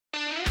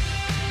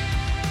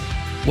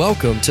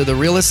Welcome to the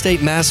Real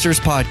Estate Masters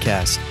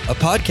Podcast, a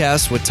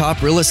podcast with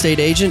top real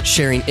estate agents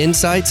sharing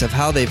insights of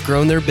how they've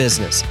grown their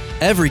business.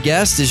 Every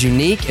guest is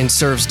unique and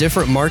serves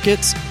different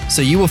markets,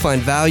 so you will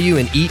find value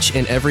in each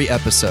and every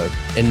episode.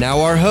 And now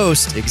our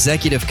host,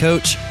 executive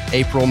coach,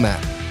 April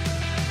Mack.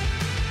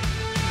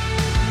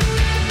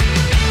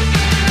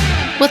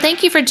 Well,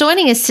 thank you for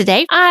joining us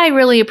today. I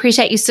really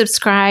appreciate you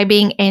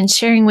subscribing and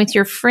sharing with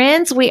your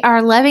friends. We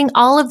are loving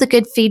all of the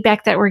good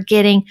feedback that we're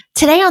getting.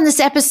 Today on this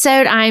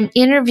episode, I'm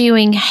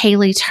interviewing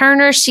Haley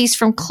Turner. She's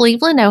from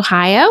Cleveland,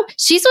 Ohio.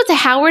 She's with the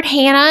Howard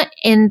Hanna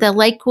in the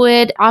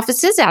Lakewood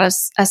offices out of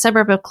a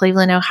suburb of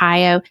Cleveland,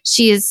 Ohio.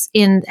 She is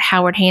in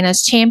Howard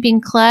Hanna's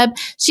Champion Club.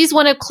 She's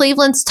one of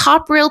Cleveland's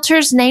top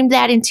realtors, named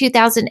that in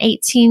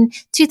 2018,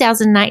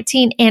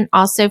 2019, and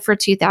also for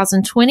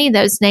 2020.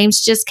 Those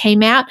names just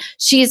came out.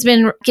 She has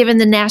been given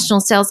the National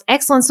Sales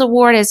Excellence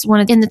Award as one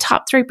of in the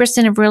top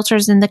 3% of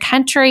realtors in the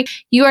country.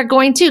 You are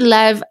going to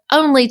love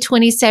only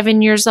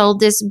 27 years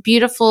old, this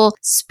beautiful,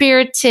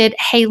 spirited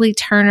Haley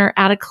Turner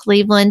out of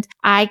Cleveland.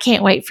 I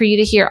can't wait for you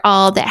to hear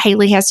all that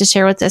Haley has to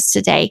share with us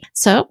today.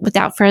 So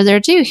without further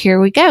ado, here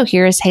we go.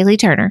 Here is Haley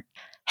Turner.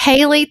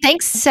 Haley,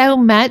 thanks so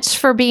much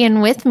for being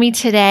with me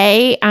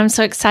today. I'm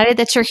so excited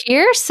that you're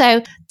here.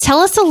 So tell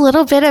us a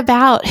little bit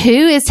about who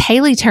is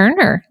Haley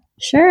Turner?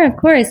 Sure, of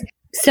course.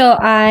 So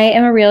I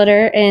am a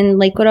realtor in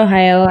Lakewood,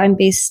 Ohio. I'm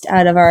based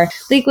out of our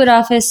Lakewood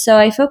office. So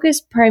I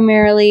focus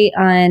primarily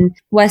on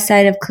west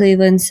side of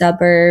Cleveland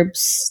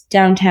suburbs,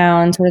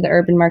 downtown, sort of the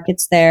urban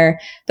markets there.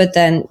 But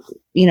then,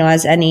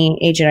 as any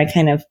agent, I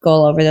kind of go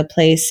all over the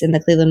place in the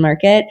Cleveland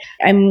market.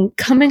 I'm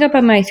coming up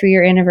on my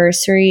 3-year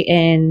anniversary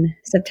in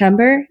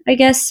September, I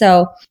guess.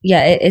 So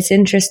yeah, it's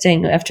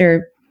interesting.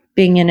 After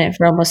being in it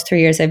for almost 3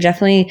 years, I've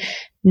definitely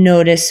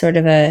noticed sort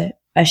of a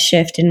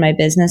shift in my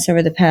business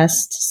over the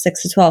past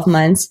 6 to 12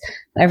 months.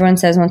 Everyone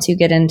says once you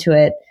get into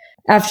it,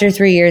 after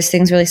 3 years,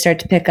 things really start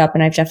to pick up.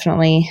 And I've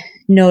definitely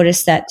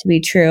noticed that to be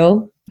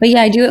true. But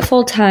yeah, I do it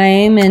full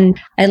time and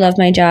I love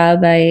my job.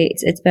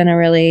 It's been a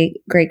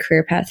really great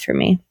career path for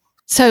me.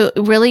 So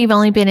really, you've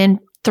only been in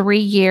 3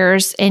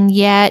 years, and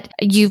yet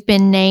you've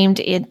been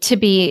named to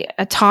be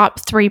a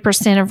top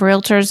 3% of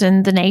realtors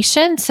in the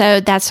nation.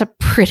 So that's a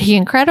pretty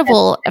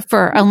incredible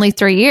for only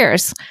 3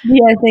 years.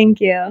 Yeah,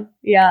 thank you.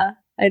 Yeah.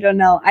 I don't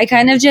know. I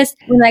kind of just,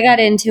 when I got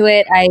into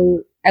it, I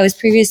was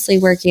previously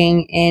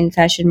working in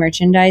fashion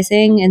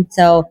merchandising. And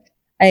so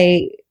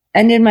I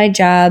ended my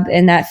job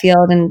in that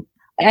field. And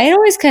I had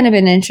always kind of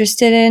been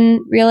interested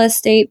in real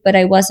estate, but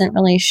I wasn't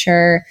really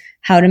sure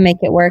how to make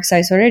it work. So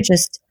I sort of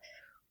just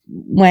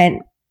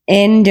went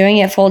in doing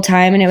it full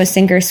time, and it was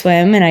sink or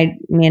swim. And I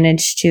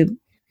managed to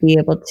be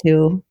able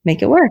to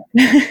make it work.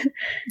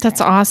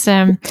 That's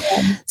awesome.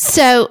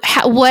 So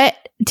what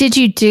did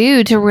you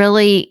do to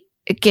really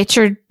get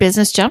your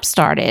business jump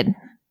started?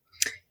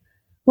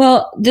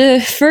 Well,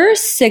 the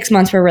first 6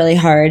 months were really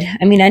hard.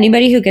 I mean,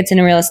 anybody who gets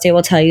into real estate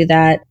will tell you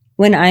that.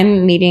 When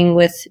I'm meeting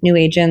with new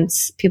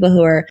agents, people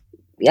who are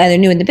either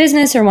new in the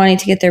business or wanting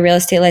to get their real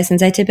estate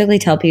license, I typically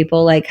tell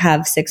people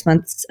have 6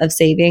 months of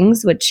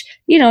savings, which,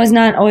 is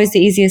not always the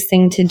easiest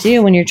thing to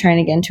do when you're trying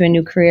to get into a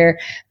new career.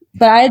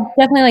 But I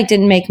definitely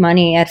didn't make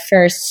money at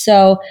first.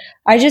 So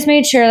I just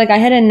made sure I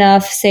had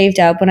enough saved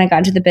up when I got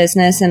into the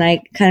business, and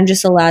I kind of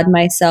just allowed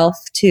myself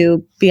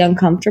to be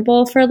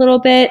uncomfortable for a little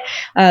bit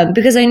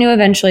because I knew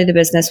eventually the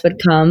business would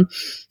come.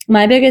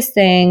 My biggest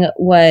thing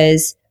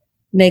was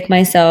make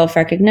myself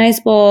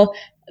recognizable,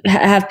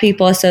 have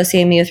people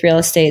associate me with real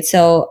estate.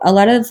 So a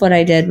lot of what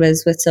I did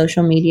was with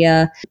social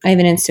media. I have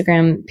an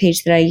Instagram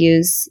page that I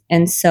use.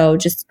 And so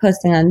just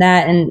posting on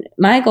that. And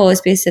my goal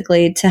is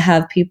basically to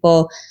have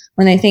people,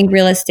 when they think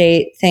real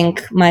estate,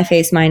 think my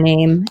face, my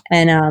name.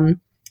 And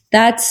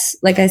that's,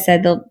 like I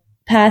said, the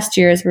past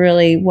year is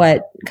really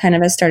what kind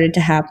of has started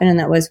to happen. And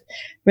that was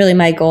really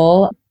my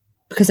goal,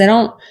 because I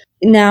don't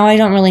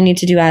really need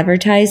to do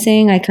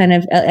advertising.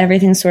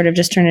 Everything sort of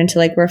just turned into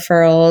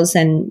referrals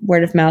and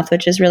word of mouth,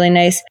 which is really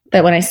nice.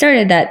 But when I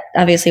started, that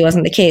obviously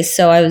wasn't the case.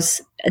 So I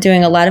was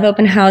doing a lot of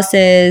open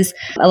houses,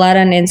 a lot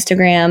on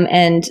Instagram.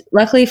 And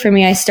luckily for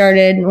me, I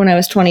started when I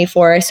was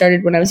 24. I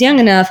started when I was young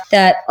enough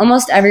that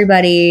almost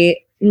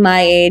everybody my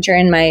age or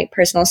in my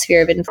personal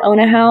sphere didn't own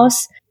a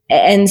house.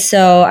 And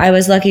so I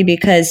was lucky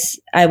because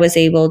I was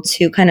able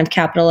to kind of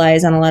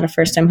capitalize on a lot of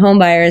first-time home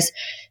buyers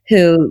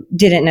who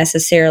didn't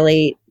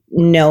necessarily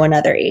know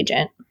another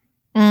agent.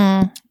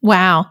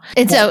 Wow.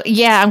 And so,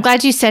 yeah, I'm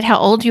glad you said how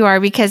old you are,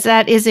 because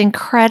that is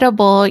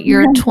incredible.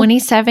 You're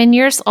 27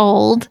 years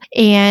old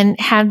and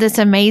have this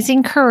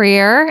amazing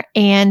career.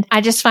 And I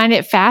just find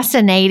it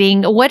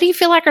fascinating. What do you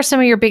feel like are some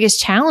of your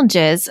biggest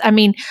challenges? I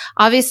mean,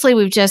 obviously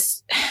we've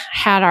just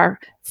had our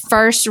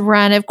first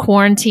run of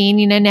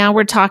quarantine. Now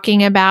we're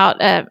talking about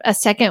a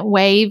second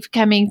wave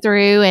coming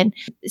through. And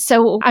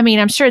so, I mean,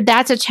 I'm sure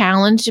that's a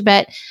challenge,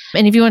 and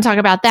if you want to talk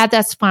about that,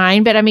 that's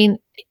fine. But I mean,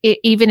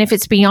 even if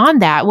it's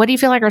beyond that, what do you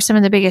feel like are some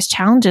of the biggest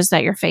challenges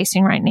that you're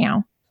facing right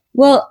now?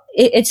 Well,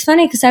 it's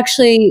funny because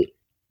actually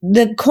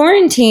the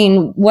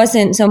quarantine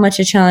wasn't so much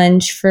a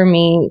challenge for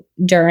me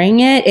during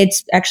it.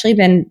 It's actually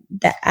been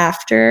the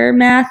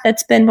aftermath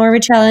that's been more of a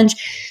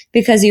challenge,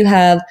 because you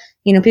have,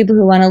 people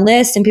who want to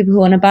list and people who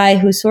want to buy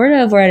who sort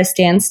of were at a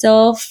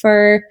standstill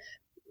for,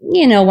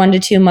 1 to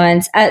 2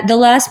 months. At the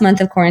last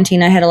month of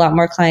quarantine, I had a lot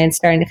more clients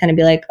starting to kind of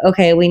be like,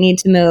 okay, we need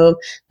to move.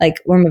 Like,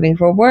 we're moving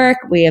for work.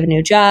 We have a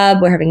new job.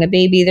 We're having a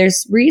baby.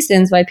 There's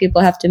reasons why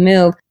people have to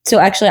move. So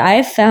actually,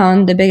 I've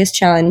found the biggest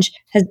challenge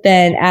has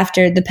been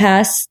after the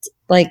past,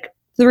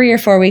 3 or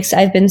 4 weeks,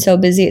 I've been so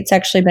busy. It's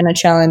actually been a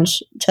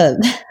challenge to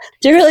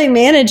really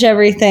manage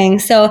everything.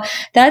 So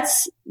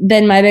that's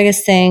been my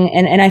biggest thing.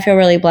 And I feel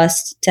really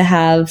blessed to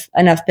have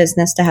enough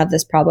business to have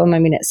this problem. I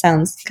mean, it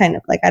sounds kind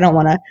of like I don't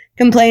want to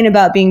complain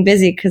about being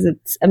busy because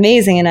it's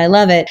amazing and I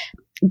love it.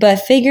 But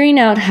figuring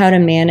out how to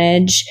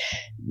manage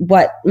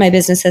what my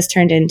business has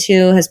turned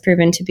into has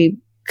proven to be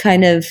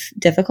kind of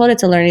difficult.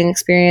 It's a learning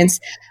experience.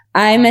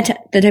 I'm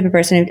the type of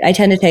person who I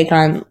tend to take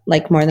on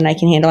more than I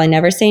can handle. I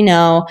never say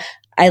no.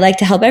 I like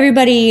to help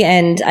everybody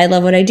and I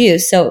love what I do.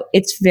 So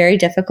it's very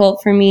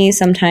difficult for me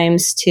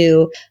sometimes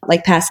to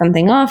pass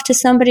something off to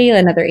somebody,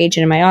 another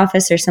agent in my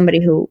office or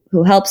somebody who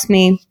helps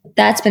me.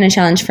 That's been a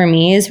challenge for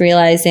me, is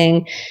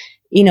realizing,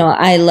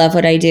 I love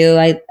what I do.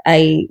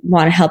 I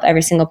want to help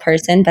every single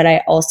person, but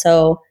I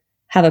also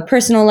have a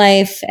personal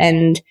life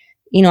and,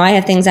 I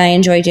have things I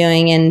enjoy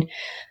doing, and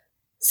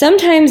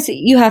sometimes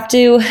you have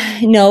to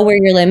know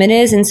where your limit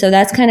is. And so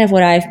that's kind of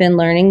what I've been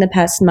learning the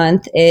past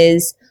month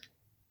is,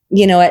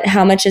 at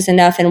how much is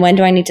enough and when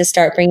do I need to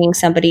start bringing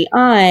somebody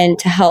on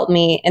to help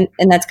me? And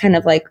that's kind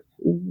of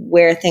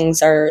where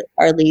things are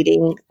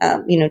leading.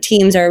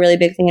 Teams are a really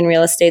big thing in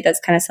real estate. That's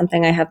kind of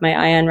something I have my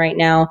eye on right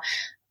now.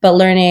 But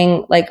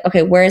learning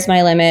okay, where is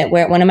my limit?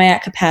 When am I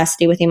at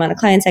capacity with the amount of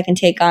clients I can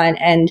take on?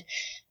 And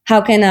how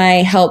can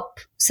I help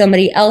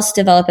somebody else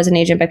develop as an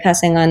agent by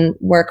passing on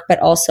work, but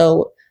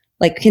also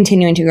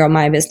continuing to grow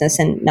my business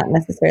and not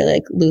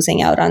necessarily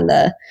losing out on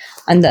the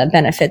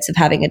benefits of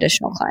having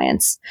additional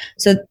clients.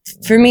 So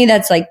for me,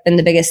 that's been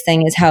the biggest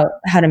thing, is how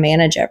to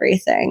manage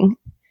everything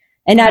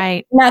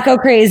and not go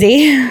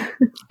crazy.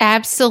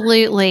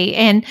 Absolutely.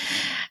 And,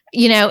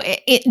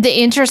 the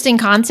interesting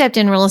concept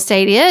in real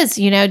estate is,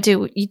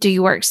 do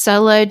you work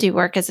solo? Do you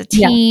work as a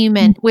team?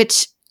 Yeah. And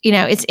which,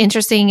 it's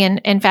interesting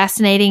and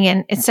fascinating.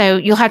 And so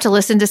you'll have to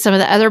listen to some of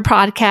the other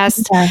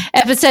podcast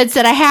episodes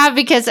that I have,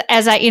 because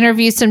as I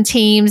interview some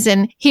teams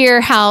and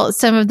hear how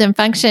some of them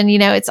function,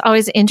 it's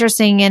always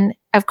interesting. And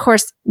of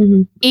course,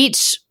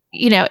 each,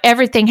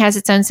 everything has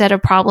its own set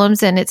of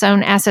problems and its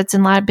own assets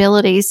and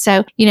liabilities.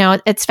 So,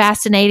 it's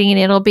fascinating, and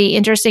it'll be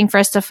interesting for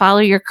us to follow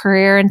your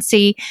career and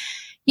see,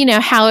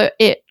 how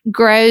it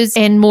grows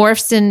and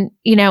morphs and,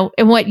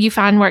 and what you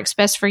find works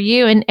best for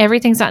you, and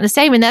everything's not the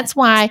same. And that's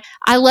why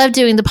I love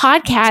doing the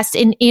podcast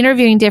and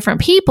interviewing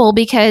different people,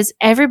 because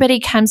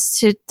everybody comes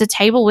to the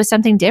table with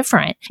something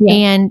different. Yeah.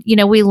 And,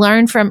 we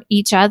learn from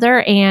each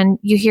other, and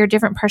you hear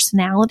different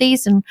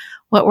personalities and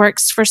what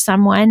works for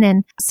someone.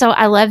 And so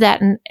I love that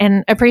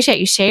and appreciate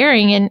you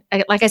sharing. And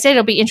like I said,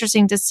 it'll be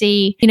interesting to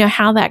see,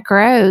 how that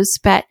grows.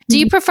 But do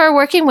you prefer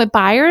working with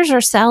buyers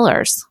or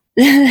sellers?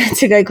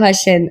 That's a good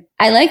question.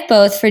 I like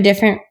both for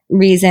different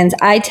reasons.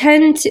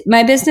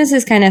 My business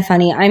is kind of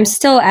funny. I'm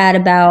still at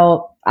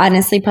about,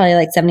 honestly,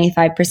 probably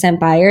 75%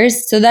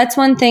 buyers. So that's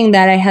one thing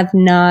that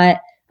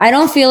I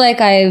don't feel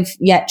like I've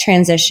yet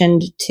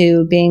transitioned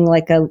to being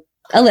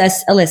a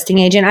listing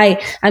agent.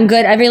 I'm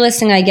good. Every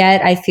listing I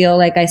get, I feel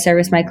like I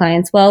service my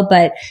clients well,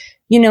 but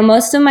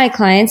most of my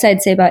clients,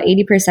 I'd say about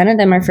 80% of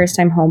them are first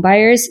time home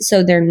buyers.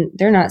 So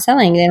they're not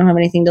selling. They don't have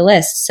anything to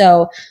list.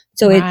 So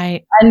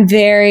right. I'm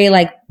very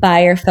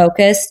buyer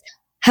focused.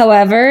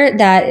 However,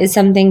 that is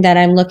something that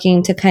I'm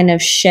looking to kind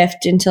of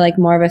shift into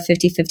more of a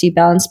 50-50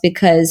 balance,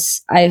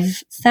 because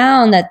I've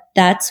found that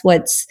that's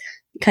what's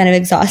kind of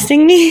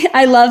exhausting me.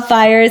 I love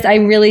buyers. I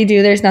really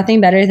do. There's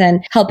nothing better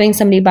than helping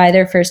somebody buy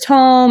their first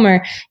home,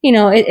 or,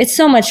 it's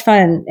so much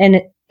fun.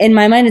 And in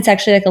my mind, it's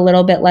actually a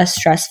little bit less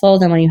stressful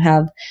than when you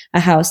have a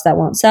house that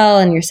won't sell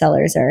and your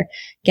sellers are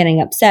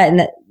getting upset, and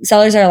that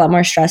sellers are a lot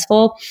more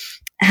stressful.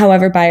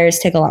 However, buyers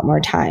take a lot more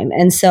time.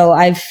 And so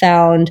I've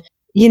found,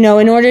 in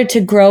order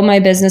to grow my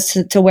business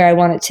to where I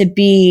want it to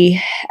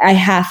be, I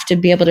have to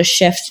be able to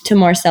shift to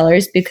more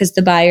sellers, because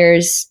the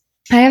buyers,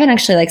 I haven't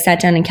actually sat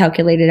down and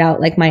calculated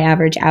out my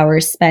average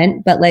hours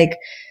spent, but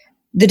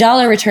the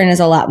dollar return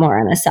is a lot more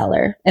on a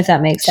seller, if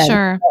that makes sense.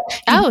 Sure.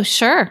 Oh,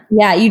 sure.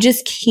 Yeah. You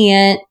just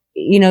can't,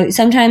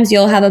 sometimes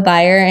you'll have a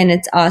buyer and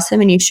it's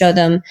awesome and you show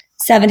them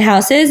 7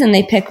 houses and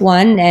they pick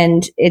one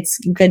and it's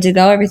good to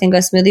go. Everything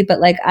goes smoothly. But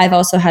I've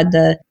also had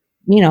the,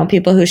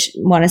 people who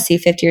want to see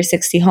 50 or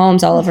 60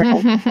 homes all over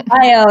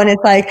Ohio. And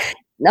it's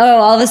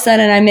all of a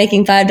sudden I'm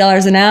making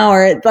 $5 an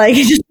hour. It's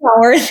it's just not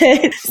worth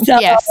it. So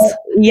yes.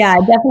 Yeah,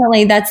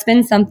 definitely. That's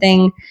been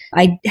something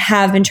I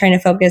have been trying to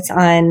focus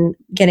on,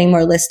 getting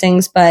more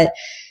listings. But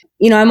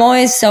I'm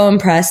always so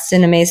impressed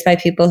and amazed by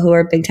people who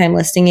are big time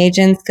listing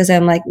agents, because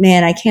I'm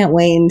man, I can't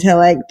wait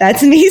until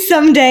that's me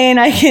someday. And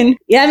I can,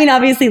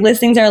 obviously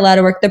listings are a lot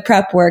of work, the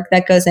prep work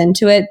that goes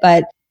into it,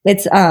 but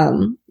it's,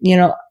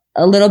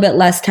 a little bit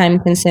less time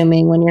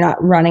consuming when you're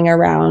not running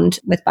around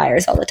with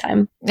buyers all the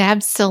time.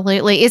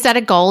 Absolutely. Is that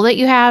a goal that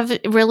you have,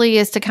 really,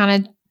 is to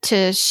kind of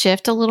to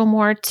shift a little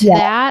more to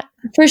that?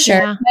 For sure.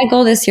 Yeah. My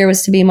goal this year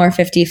was to be more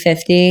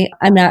 50-50.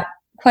 I'm not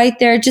quite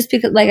there just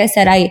because, like I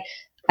said, I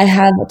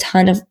have a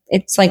ton of,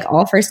 it's like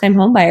all first time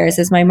home buyers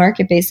is my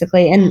market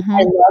basically. And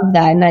I love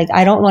that. And like,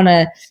 I don't want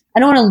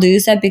to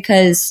lose that,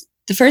 because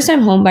the first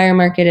time home buyer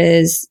market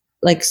is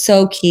like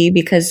so key,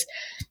 because,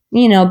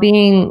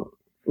 being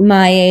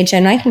my age,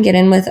 and I can get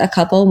in with a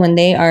couple when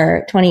they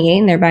are 28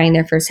 and they're buying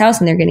their first house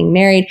and they're getting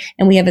married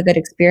and we have a good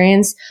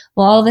experience.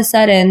 Well, all of a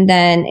sudden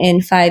then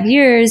in 5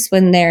 years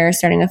when they're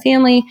starting a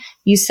family,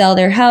 you sell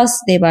their house,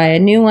 they buy a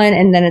new one.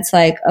 And then it's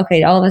like,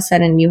 okay, all of a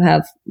sudden you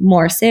have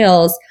more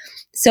sales.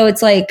 So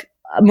it's like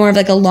more of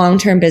like a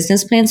long-term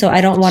business plan. So I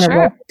don't want to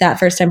work that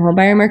first time home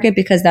buyer market,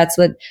 because that's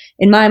what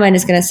in my mind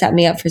is going to set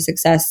me up for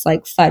success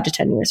like 5 to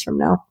 10 years from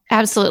now.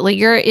 Absolutely.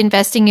 You're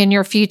investing in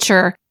your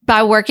future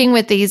by working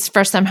with these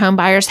first time home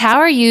buyers. How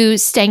are you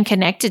staying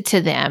connected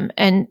to them,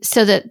 and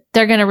so that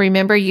they're going to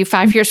remember you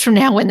 5 years from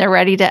now when they're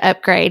ready to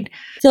upgrade?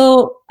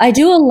 So I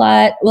do a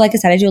lot, like I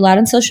said, I do a lot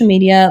on social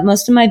media.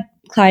 Most of my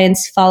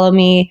clients follow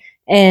me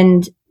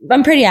and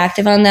I'm pretty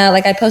active on that.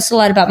 Like I post a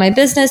lot about my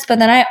business, but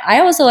then I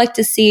also like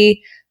to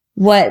see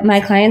what my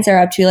clients are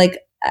up to. Like,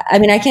 I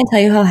mean, I can't tell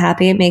you how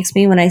happy it makes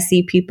me when I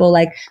see people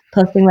like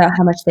posting about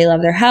how much they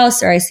love their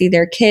house, or I see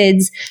their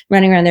kids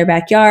running around their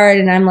backyard.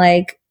 And I'm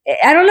like,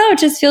 I don't know. It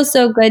just feels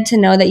so good to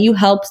know that you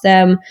helped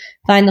them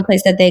find the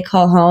place that they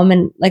call home.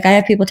 And like, I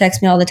have people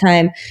text me all the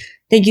time.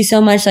 Thank you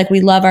so much. Like, we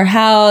love our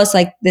house.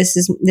 Like, this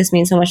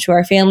means so much to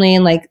our family.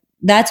 And like,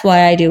 that's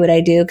why I do what I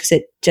do, because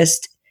it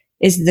just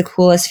is the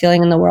coolest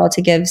feeling in the world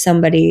to give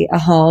somebody a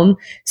home.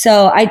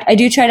 So I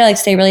do try to like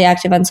stay really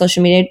active on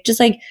social media, just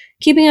like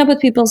keeping up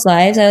with people's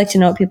lives. I like to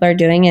know what people are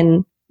doing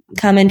and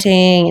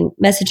commenting and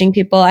messaging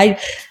people.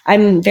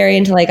 I'm very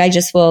into like, I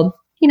just will,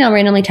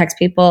 randomly text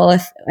people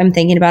if I'm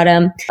thinking about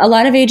them. A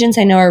lot of agents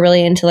I know are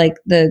really into like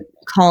the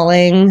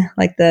calling,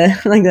 I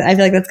feel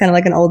like that's kind of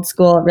like an old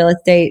school real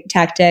estate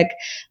tactic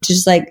to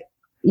just like,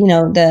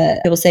 the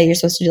people say you're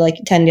supposed to do like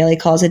 10 daily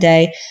calls a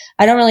day.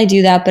 I don't really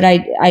do that, but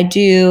I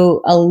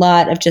do a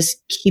lot of just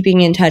keeping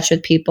in touch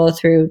with people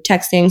through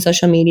texting,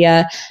 social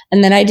media.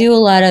 And then I do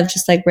a lot of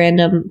just like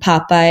random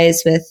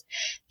pop-bys with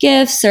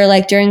gifts, or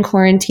like during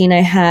quarantine,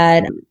 I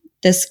had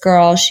this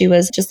girl, she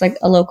was just like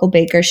a local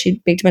baker.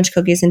 She baked a bunch of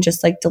cookies and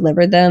just like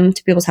delivered them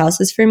to people's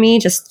houses for me.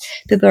 Just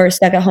people who are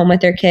stuck at home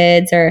with their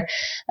kids. Or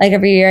like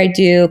every year I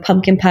do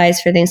pumpkin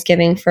pies for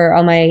Thanksgiving for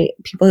all my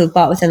people who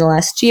bought within the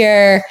last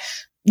year.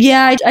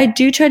 Yeah, I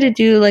do try to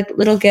do like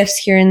little gifts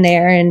here and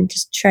there and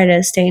just try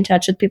to stay in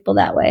touch with people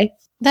that way.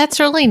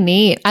 That's really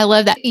neat. I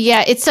love that.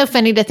 Yeah, it's so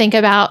funny to think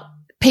about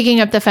picking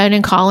up the phone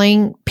and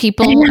calling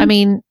people. I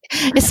mean,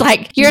 it's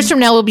like years from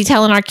now, we'll be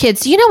telling our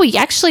kids, we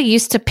actually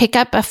used to pick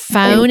up a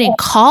phone and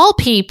call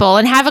people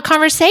and have a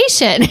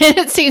conversation.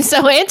 It seems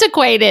so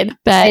antiquated,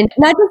 but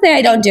not to say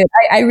I don't do it.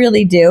 I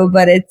really do,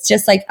 but it's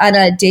just like on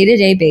a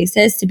day-to-day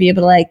basis to be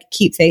able to like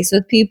keep face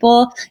with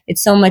people.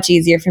 It's so much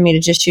easier for me to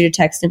just shoot a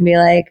text and be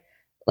like,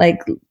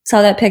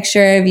 saw that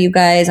picture of you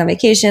guys on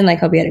vacation. Like,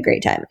 hope you had a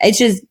great time. It's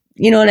just,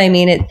 you know what I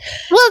mean?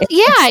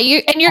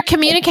 You're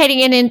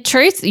communicating, and in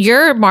truth,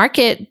 your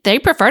market, they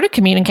prefer to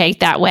communicate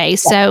that way.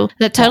 So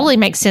that totally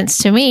makes sense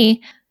to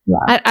me.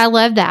 Yeah. I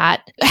love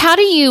that. How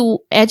do you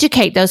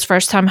educate those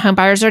first-time home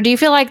buyers? Or do you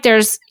feel like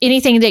there's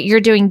anything that you're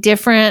doing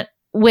different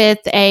with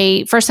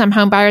a first-time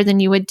home buyer than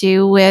you would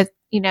do with,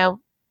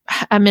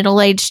 a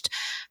middle-aged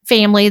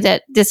family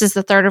that this is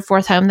the third or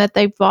fourth home that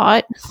they've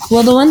bought?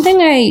 Well, the one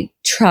thing I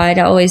try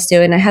to always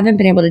do, and I haven't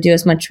been able to do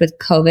as much with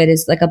COVID,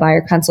 is like a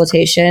buyer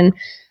consultation.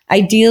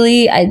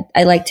 Ideally,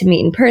 I like to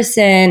meet in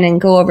person and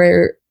go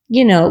over,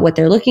 what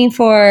they're looking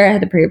for, how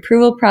the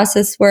pre-approval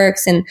process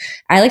works. And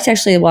I like to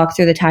actually walk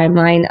through the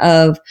timeline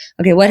of,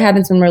 okay, what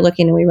happens when we're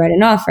looking and we write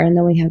an offer, and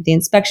then we have the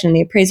inspection and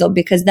the appraisal,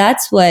 because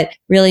that's what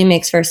really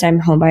makes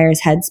first-time homebuyers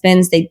head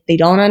spins. They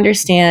don't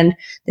understand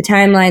the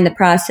timeline, the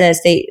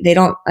process. They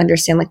don't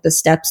understand like the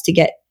steps to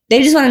get.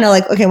 They just want to know,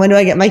 like, okay, when do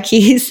I get my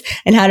keys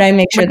and how do I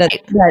make sure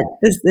that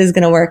this is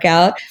going to work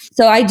out?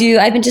 So I've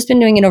been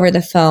doing it over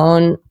the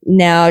phone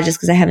now, just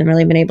because I haven't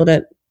really been able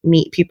to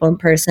meet people in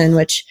person,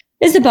 which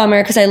is a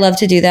bummer because I love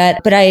to do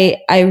that. But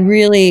I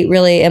really,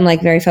 really am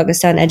like very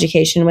focused on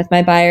education with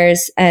my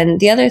buyers. And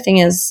the other thing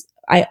is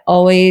I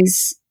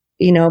always,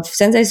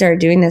 since I started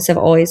doing this, I've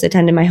always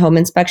attended my home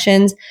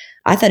inspections.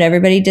 I thought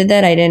everybody did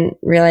that. I didn't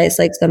realize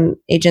like some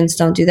agents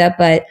don't do that,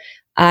 but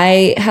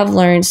I have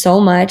learned so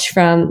much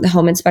from the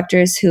home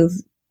inspectors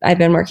I've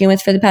been working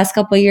with for the past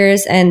couple of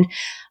years. And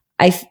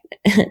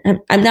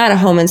I'm not a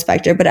home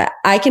inspector, but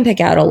I can pick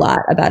out a lot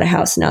about a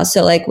house now.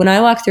 So like when I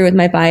walk through with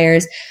my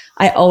buyers,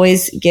 I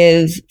always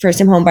give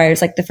first-time home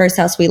buyers, like the first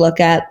house we look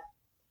at,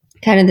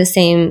 kind of the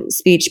same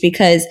speech,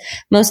 because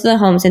most of the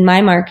homes in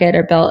my market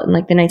are built in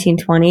like the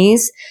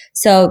 1920s.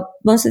 So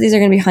most of these are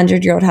going to be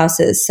 100-year-old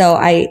houses. So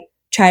I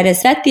try to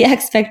set the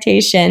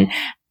expectation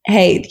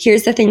hey,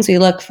 here's the things we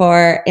look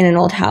for in an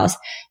old house.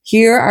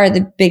 Here are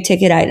the big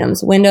ticket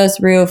items: windows,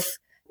 roof,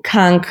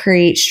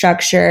 concrete,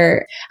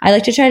 structure. I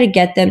like to try to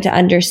get them to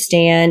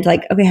understand,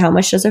 like, okay, how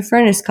much does a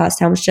furnace cost?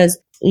 How much does,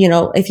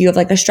 if you have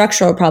like a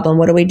structural problem,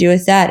 what do we do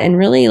with that? And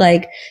really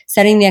like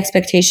setting the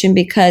expectation,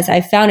 because I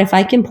found if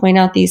I can point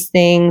out these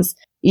things,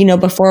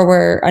 before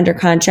we're under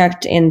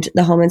contract and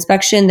the home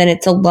inspection, then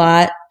it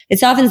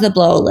softens the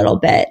blow a little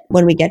bit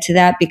when we get to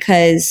that,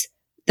 because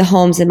the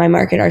homes in my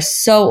market are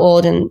so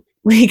old, and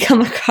we come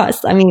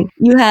across,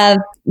 you have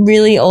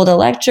really old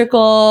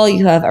electrical,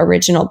 you have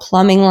original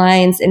plumbing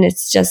lines, and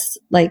it's just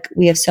like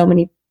we have so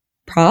many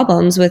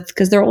problems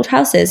because they're old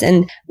houses.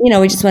 And, we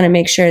just want to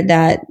make sure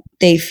that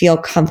they feel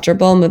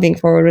comfortable moving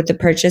forward with the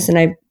purchase. And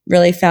I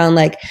really found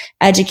like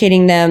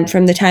educating them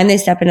from the time they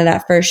step into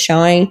that first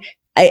showing.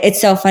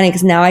 It's so funny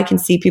because now I can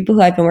see people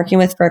who I've been working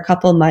with for a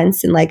couple of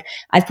months, and like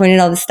I've pointed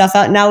all this stuff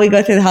out. Now we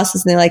go through the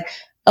houses and they're like,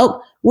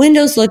 oh,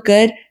 windows look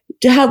good.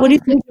 What do you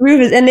think the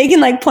roof is? And they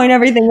can like point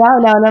everything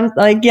out now. And I'm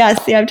like,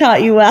 yes, I've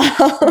taught you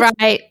well.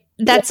 Right.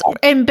 But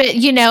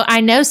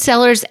I know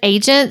sellers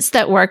agents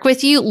that work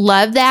with you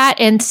love that.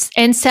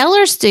 And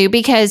sellers do,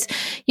 because,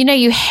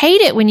 you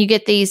hate it when you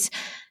get these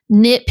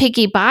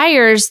nitpicky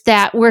buyers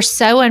that were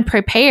so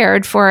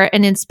unprepared for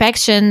an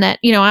inspection that,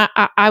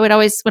 I would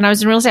always, when I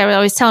was in real estate, I would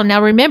always tell them,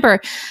 now remember,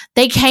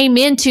 they came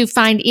in to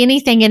find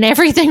anything and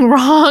everything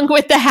wrong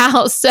with the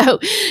house. So,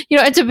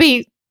 to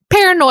be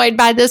paranoid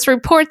by this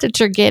report that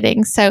you're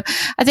getting. So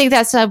I think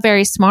that's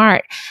very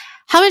smart.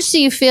 How much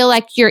do you feel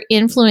like you're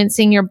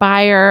influencing your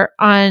buyer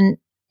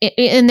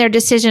in their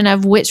decision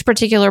of which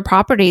particular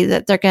property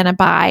that they're going to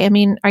buy?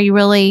 Are you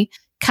really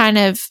kind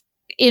of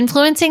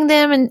influencing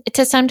them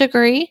to some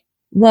degree?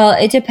 Well,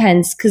 it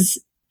depends,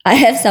 because I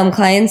have some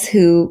clients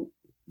who,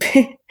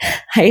 I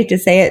hate to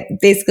say it,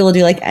 basically will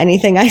do like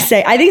anything I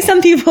say. I think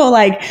some people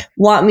like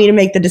want me to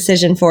make the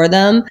decision for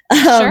them.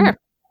 Sure.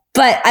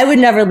 But I would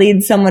never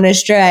lead someone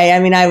astray.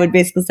 I would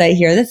basically say,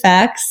 here are the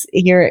facts.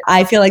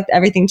 I feel like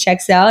everything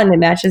checks out and it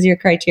matches your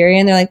criteria.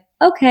 And they're like,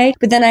 okay.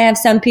 But then I have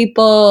some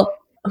people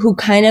who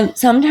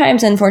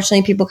sometimes,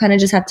 unfortunately, people kind of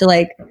just have to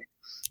like,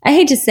 I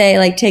hate to say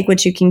like take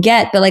what you can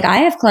get, but like I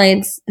have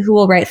clients who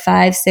will write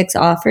 5, 6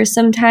 offers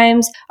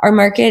sometimes. Our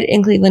market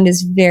in Cleveland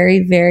is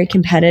very, very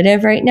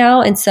competitive right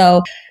now. And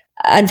so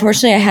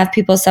unfortunately, I have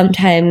people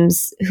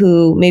sometimes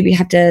who maybe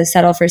have to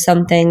settle for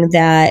something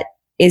that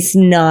is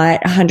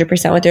not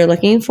 100% what they're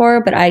looking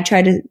for. But I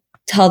try to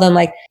tell them,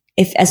 like,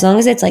 as long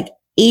as it's like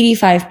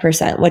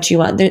 85% what you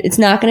want, it's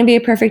not going to be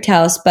a perfect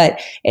house,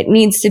 but it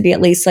needs to be at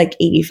least like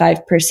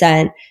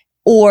 85%,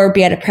 or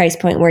be at a price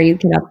point where you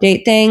can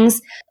update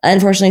things.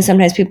 Unfortunately,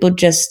 sometimes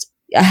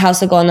a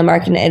house will go on the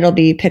market and it'll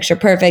be picture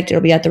perfect.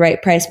 It'll be at the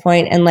right price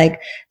point. And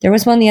like, there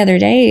was one the other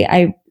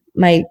day,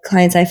 my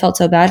clients, I felt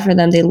so bad for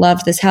them. They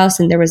loved this house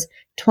and there was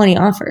 20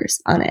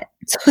 offers on it.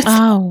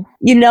 So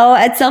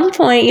at some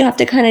point you have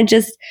to kind of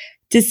just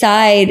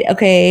decide,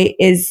 okay,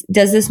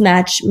 does this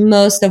match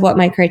most of what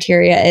my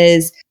criteria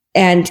is?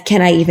 And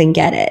can I even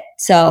get it?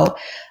 So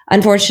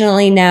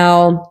unfortunately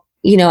now,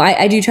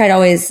 I do try to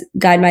always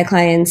guide my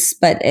clients,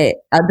 but the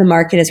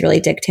market is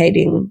really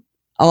dictating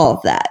all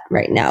of that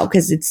right now,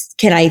 because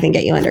can I even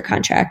get you under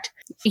contract?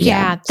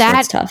 Yeah,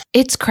 that's tough.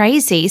 It's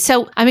crazy.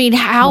 So,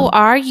 how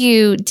are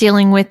you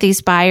dealing with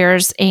these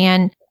buyers,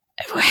 and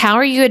how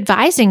are you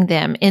advising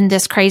them in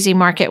this crazy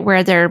market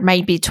where there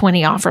may be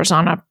 20 offers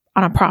on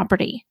a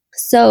property?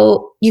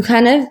 So you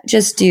kind of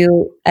just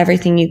do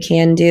everything you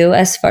can do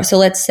so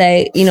let's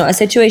say, a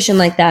situation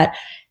like that,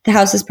 the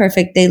house is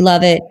perfect. They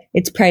love it.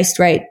 It's priced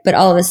right. But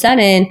all of a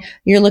sudden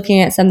you're looking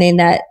at something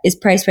that is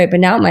priced right, but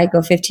now it might go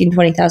 $15,000,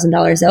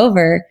 $20,000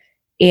 over.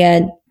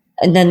 And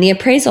then the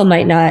appraisal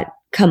might not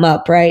come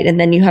up, right? And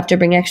then you have to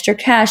bring extra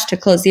cash to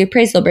close the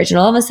appraisal bridge. And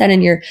all of a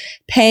sudden you're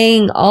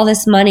paying all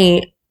this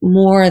money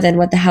more than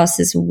what the house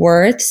is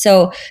worth.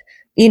 So,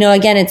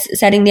 again, it's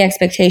setting the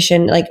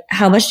expectation, like,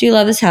 how much do you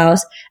love this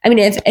house?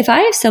 If I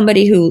have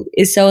somebody who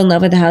is so in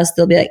love with the house,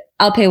 they'll be like,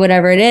 I'll pay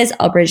whatever it is.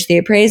 I'll bridge the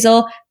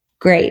appraisal.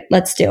 Great.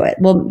 Let's do it.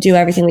 We'll do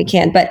everything we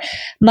can. But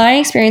my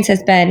experience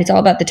has been, it's all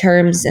about the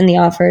terms and the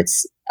offer.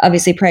 It's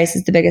obviously price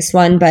is the biggest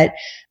one, but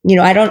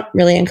I don't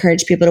really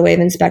encourage people to waive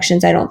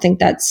inspections. I don't think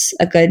that's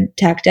a good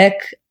tactic,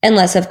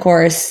 unless, of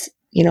course,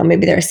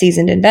 maybe they're a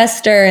seasoned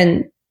investor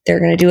and they're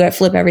going to do it,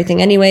 flip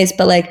everything anyways.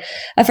 But like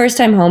a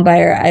first-time home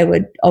buyer, I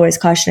would always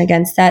caution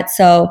against that.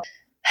 So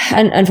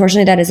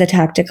unfortunately, that is a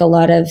tactic a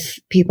lot of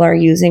people are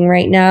using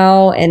right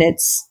now. And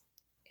it's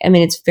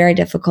very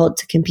difficult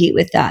to compete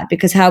with that,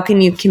 because how can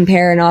you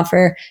compare an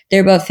offer?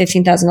 They're both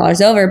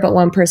 $15,000 over, but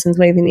one person's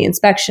waiving the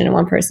inspection and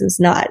one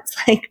person's not. It's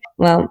like,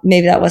 well,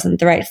 maybe that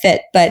wasn't the right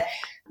fit. But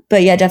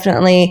yeah,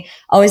 definitely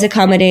always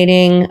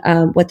accommodating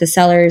what the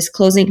seller's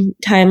closing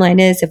timeline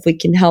is, if we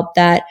can help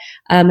that.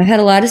 I've had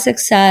a lot of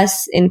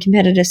success in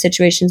competitive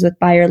situations with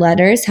buyer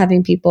letters,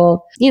 having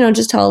people,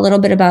 just tell a little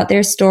bit about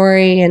their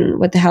story and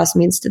what the house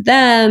means to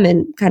them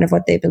and kind of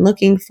what they've been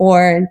looking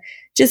for. And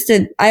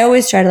I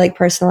always try to like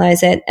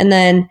personalize it. And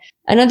then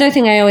another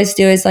thing I always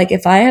do is, like,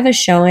 if I have a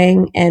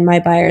showing and my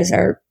buyers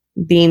are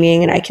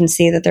beaming and I can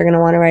see that they're going to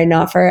want to write an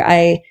offer,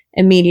 I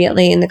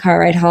immediately in the car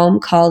ride home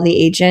call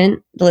the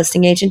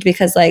listing agent,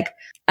 because like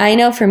I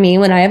know for me,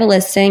 when I have a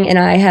listing and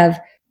I have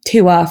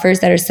 2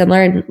 offers that are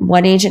similar and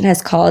one agent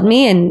has called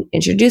me and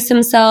introduced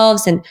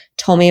themselves and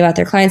told me about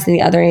their clients and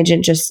the other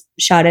agent just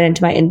shot it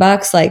into my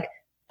inbox, like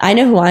I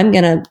know who I'm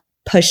going to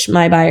push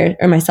my buyer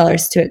or my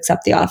sellers to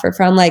accept the offer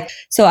from. Like,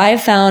 so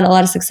I've found a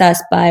lot of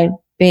success by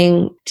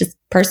being just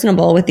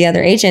personable with the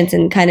other agents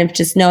and kind of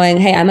just knowing,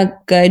 hey, I'm a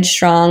good,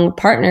 strong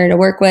partner to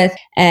work with,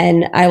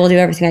 and I will do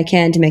everything I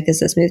can to make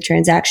this a smooth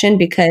transaction,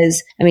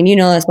 because I mean, you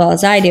know as well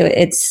as I do,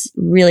 it's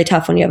really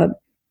tough when you have a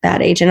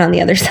bad agent on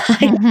the other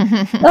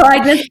side. So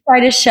I just try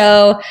to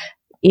show,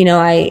 you know,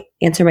 I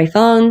answer my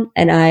phone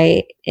and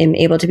I am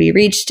able to be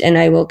reached, and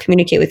I will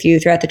communicate with you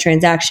throughout the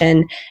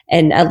transaction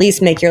and at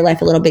least make your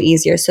life a little bit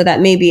easier, so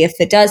that maybe if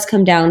it does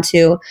come down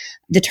to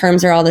the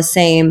terms are all the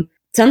same,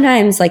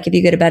 sometimes like if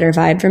you get a better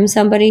vibe from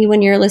somebody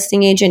when you're a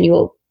listing agent, you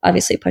will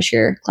obviously push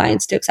your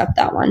clients to accept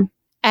that one.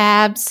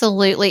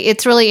 Absolutely.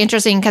 It's really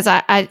interesting because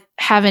I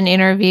have an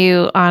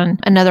interview on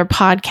another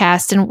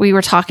podcast, and we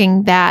were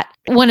talking that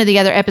one of the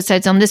other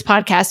episodes on this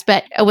podcast,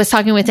 but I was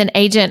talking with an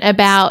agent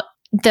about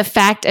the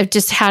fact of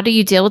just how do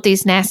you deal with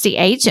these nasty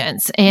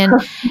agents? And,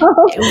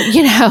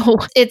 you know,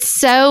 it's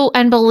so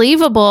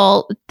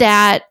unbelievable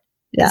that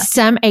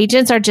some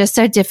agents are just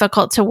so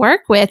difficult to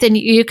work with. And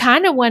you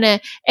kind of want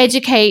to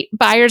educate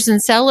buyers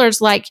and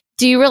sellers, like,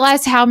 do you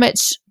realize how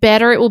much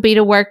better it will be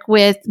to work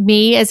with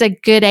me as a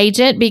good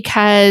agent,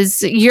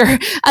 because your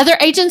other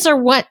agents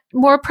are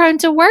more prone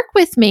to work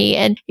with me?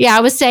 And yeah,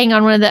 I was saying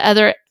on one of the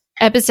other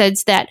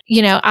episodes that,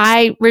 you know,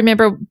 I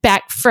remember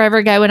back forever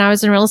ago when I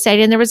was in real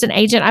estate and there was an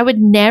agent, I would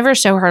never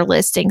show her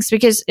listings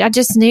because I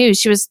just knew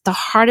she was the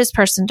hardest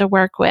person to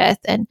work with.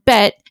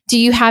 But do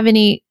you have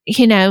any,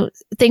 you know,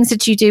 things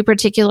that you do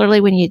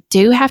particularly when you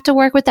do have to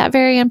work with that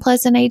very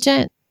unpleasant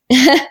agent?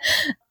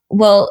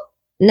 Well,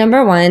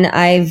 number one,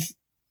 I've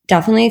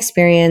definitely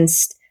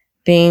experienced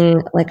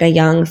being like a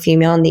young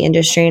female in the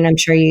industry, and I'm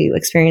sure you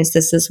experienced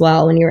this as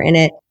well when you were in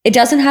it. It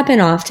doesn't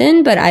happen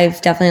often, but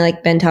I've definitely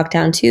like been talked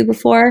down to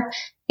before.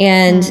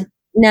 And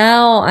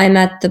now I'm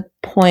at the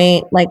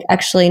point, like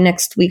actually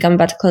next week, I'm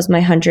about to close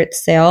my 100th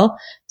sale.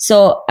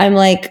 So I'm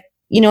like,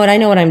 you know what? I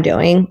know what I'm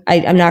doing.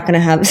 I'm not going to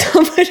have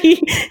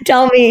somebody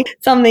tell me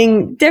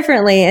something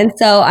differently. And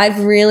so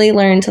I've really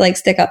learned to like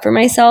stick up for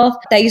myself.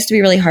 That used to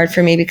be really hard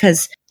for me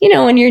because, you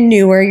know, when you're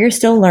newer, you're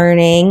still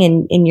learning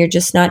and you're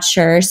just not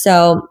sure.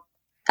 So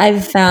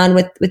I've found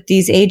with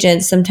these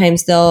agents,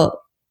 sometimes they'll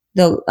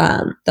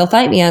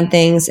fight me on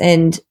things,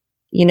 and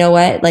you know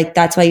what? Like,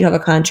 that's why you have a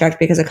contract,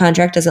 because a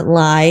contract doesn't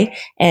lie,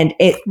 and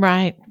it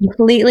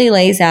completely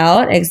lays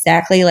out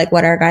exactly like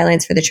what our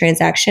guidelines for the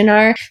transaction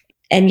are.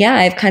 And yeah,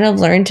 I've kind of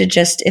learned to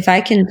just, if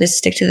I can just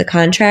stick to the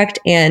contract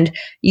and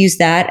use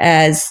that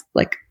as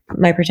like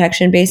my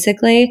protection,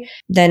 basically,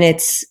 then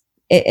it's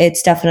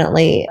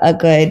definitely a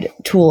good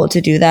tool to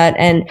do that.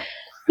 And,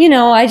 you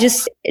know, I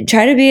just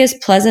try to be as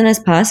pleasant as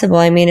possible.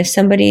 I mean, if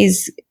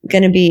somebody's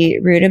going to be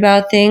rude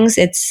about things,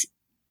 it's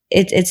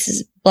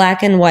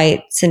black and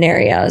white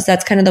scenarios.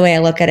 That's kind of the way I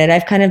look at it.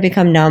 I've kind of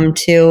become numb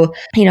to,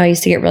 you know, I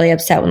used to get really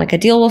upset when like a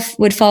deal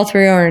would fall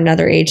through or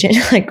another agent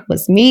like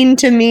was mean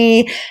to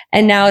me.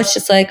 And now it's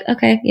just like,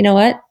 okay, you know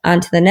what? On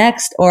to the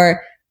next.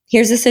 Or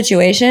here's the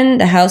situation.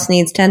 The house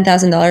needs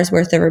 $10,000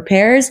 worth of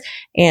repairs,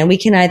 and we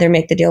can either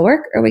make the deal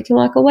work or we can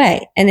walk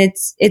away. And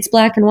it's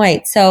black and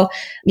white. So,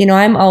 you know,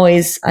 I'm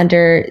always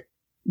under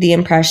the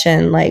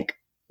impression like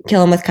kill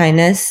them with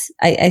kindness.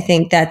 I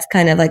think that's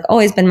kind of like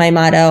always been my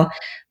motto.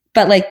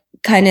 But like,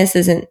 kindness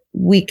isn't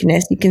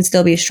weakness. You can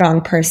still be a strong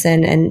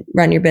person and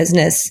run your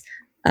business.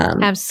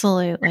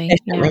 Absolutely.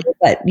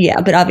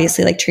 Yeah. But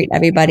obviously like treat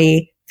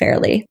everybody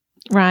fairly.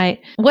 Right.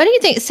 What do you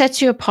think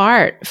sets you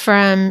apart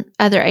from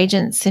other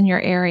agents in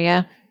your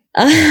area?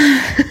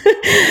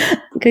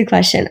 Good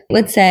question. I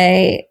would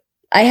say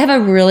I have a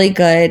really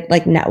good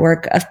like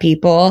network of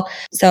people.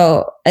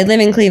 So I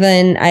live in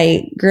Cleveland.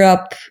 I grew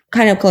up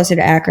kind of closer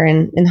to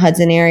Akron in the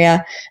Hudson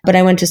area, but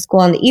I went to school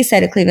on the east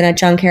side of Cleveland at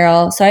John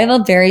Carroll. So I have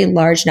a very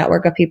large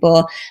network of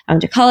people I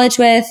went to college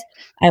with,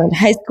 I went to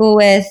high school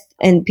with,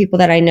 and people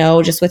that I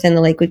know just within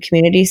the Lakewood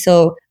community.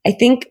 So I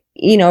think,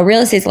 you know,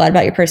 real estate is a lot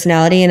about your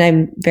personality, and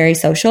I'm very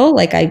social.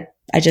 Like I've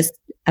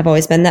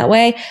always been that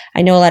way.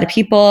 I know a lot of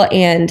people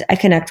and I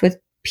connect with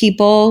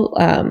people,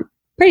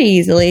 pretty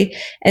easily.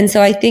 And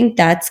so I think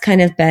that's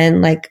kind of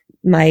been like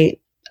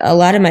a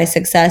lot of my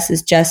success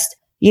is just,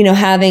 you know,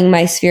 having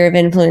my sphere of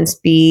influence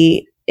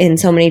be in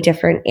so many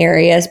different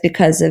areas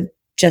because of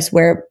just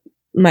where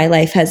my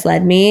life has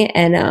led me.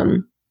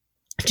 And,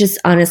 just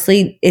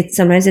honestly,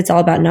 sometimes it's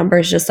all about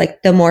numbers. Just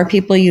like the more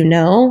people you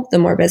know, the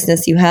more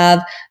business you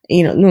have,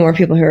 you know, the more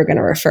people who are going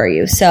to refer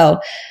you. So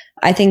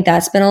I think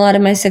that's been a lot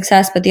of my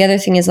success. But the other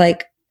thing is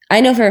like, I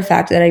know for a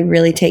fact that I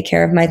really take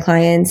care of my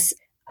clients.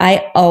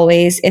 I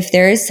always, if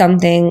there is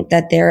something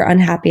that they're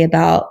unhappy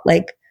about,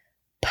 like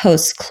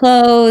post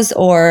close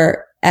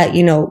or at,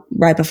 you know,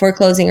 right before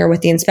closing or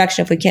with the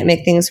inspection, if we can't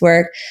make things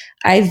work,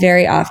 I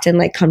very often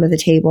like come to the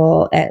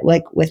table at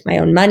like with my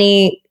own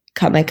money,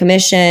 cut my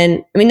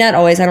commission. I mean, not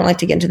always. I don't like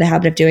to get into the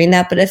habit of doing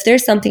that. But if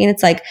there's something and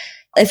it's like,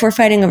 if we're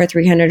fighting over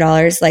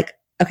 $300, like,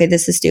 okay,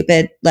 this is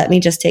stupid. Let me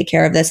just take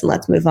care of this and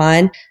let's move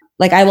on.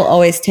 Like, I will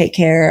always take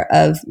care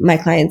of my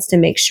clients to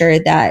make sure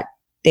that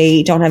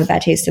they don't have a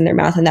bad taste in their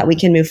mouth and that we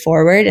can move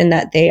forward and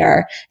that they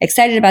are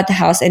excited about the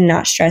house and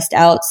not stressed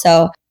out.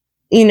 So,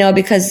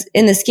 because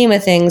in the scheme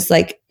of things,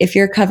 like if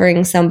you're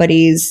covering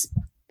somebody's,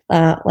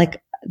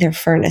 like their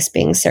furnace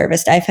being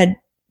serviced, I've had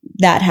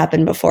that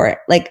happen before.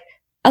 Like,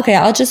 okay,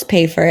 I'll just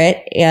pay for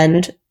it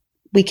and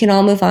we can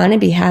all move on and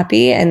be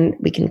happy and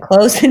we can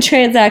close the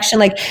transaction.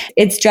 Like,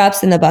 it's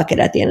drops in the bucket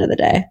at the end of the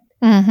day.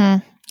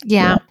 Mm-hmm.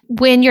 Yeah.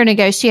 When you're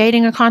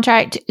negotiating a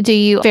contract, do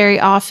you very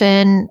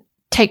often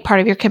take part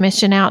of your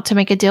commission out to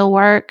make a deal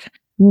work?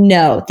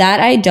 No, that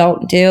I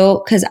don't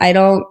do because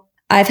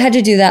I've had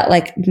to do that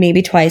like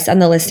maybe twice on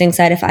the listing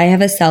side. If I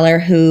have a seller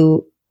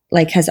who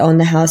like has owned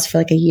the house for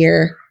like a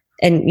year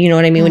and you know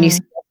what I mean? When you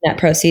see net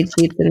proceeds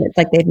sheets and it's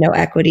like they have no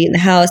equity in the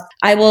house,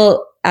 I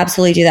will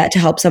absolutely do that to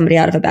help somebody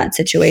out of a bad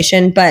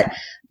situation, but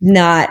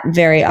not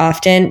very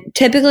often.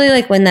 Typically,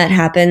 like when that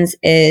happens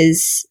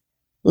is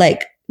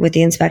like with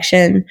the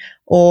inspection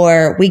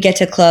or we get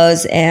to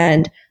close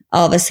and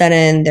all of a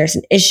sudden there's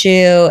an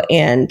issue.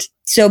 And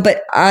so,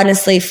 but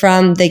honestly,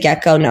 from the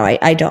get-go, no,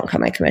 I don't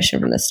cut my commission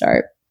from the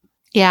start.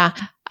 Yeah.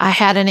 I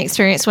had an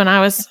experience when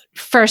I was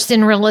first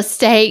in real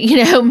estate,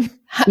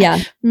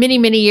 many,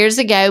 many years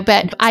ago,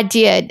 but I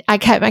did. I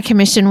cut my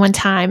commission one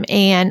time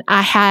and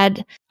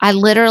I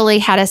literally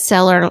had a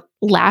seller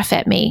laugh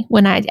at me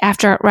right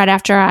after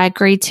I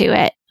agreed to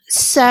it.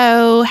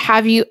 So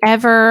have you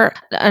ever,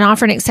 an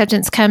offer and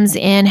acceptance comes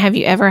in, have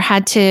you ever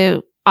had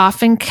to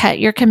often cut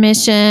your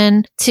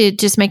commission to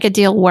just make a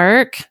deal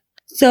work?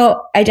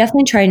 So I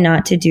definitely try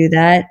not to do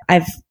that.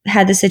 I've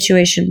had the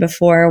situation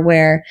before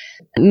where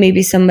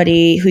maybe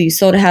somebody who you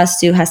sold a house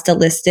to has to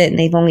list it and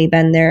they've only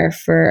been there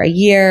for a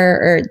year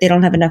or they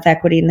don't have enough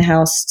equity in the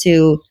house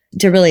to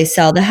really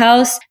sell the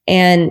house.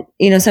 And,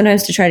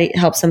 sometimes to try to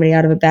help somebody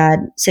out of a bad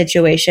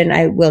situation,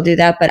 I will do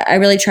that. But I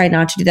really try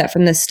not to do that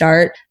from the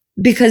start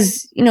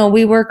because,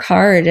 we work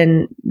hard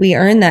and we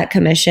earn that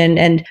commission.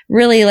 And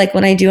really, like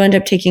when I do end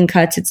up taking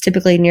cuts, it's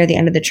typically near the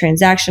end of the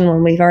transaction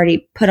when we've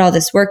already put all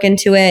this work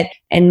into it.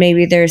 And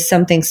maybe there's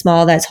something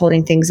small that's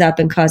holding things up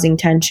and causing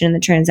tension in the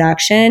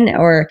transaction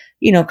or,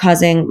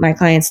 causing my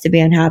clients to be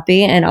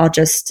unhappy. And I'll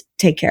just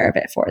take care of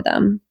it for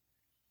them.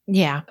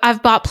 Yeah.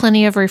 I've bought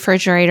plenty of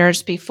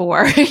refrigerators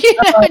before,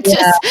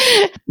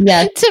 to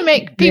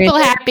make people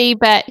happy.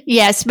 But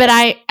yes, but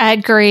I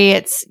agree.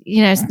 It's,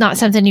 it's not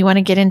something you want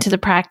to get into the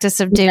practice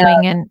of doing.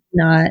 No, and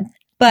not,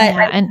 but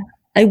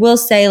I will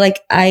say like,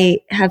 I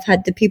have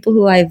had the people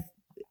who I've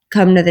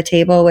come to the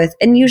table with,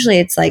 and usually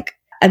it's like,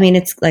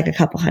 it's like a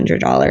couple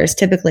 $100.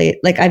 Typically,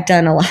 like I've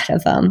done a lot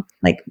of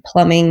like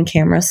plumbing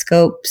camera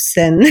scopes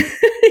and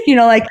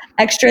like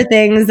extra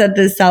things that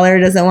the seller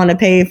doesn't want to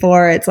pay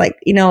for. It's like,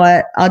 you know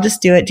what? I'll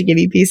just do it to give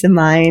you peace of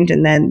mind,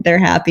 and then they're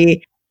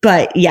happy.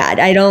 But yeah,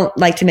 I don't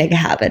like to make a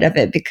habit of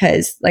it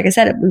because, like I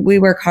said, we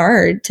work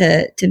hard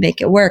to make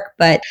it work.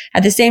 But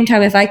at the same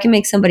time, if I can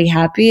make somebody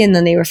happy and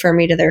then they refer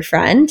me to their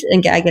friend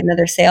and I get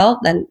another sale,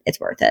 then it's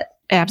worth it.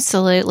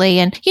 Absolutely.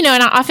 And, and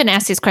I often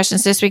ask these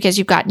questions just because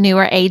you've got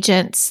newer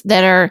agents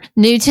that are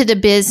new to the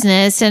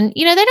business and,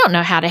 they don't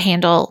know how to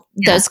handle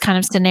those kind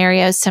of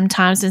scenarios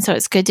sometimes. And so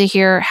it's good to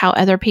hear how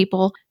other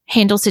people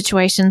handle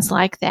situations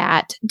like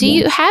that. Do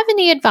you have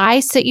any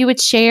advice that you would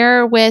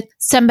share with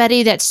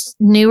somebody that's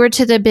newer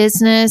to the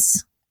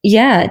business?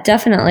 Yeah,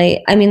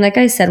 definitely. Like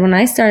I said, when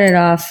I started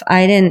off,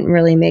 I didn't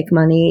really make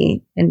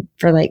money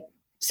for like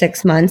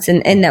 6 months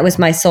and that was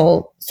my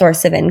sole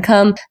source of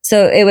income.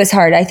 So it was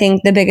hard. I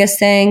think the biggest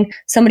thing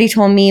somebody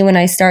told me when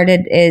I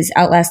started is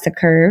outlast the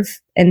curve.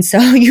 And so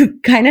you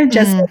kind of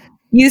just,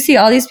 you see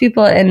all these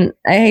people, and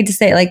I hate to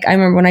say it, like I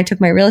remember when I took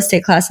my real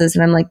estate classes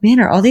and I'm like, man,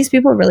 are all these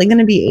people really going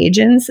to be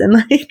agents? And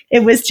like,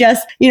 it was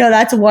just,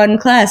 that's one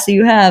class. So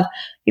you have,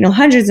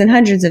 hundreds and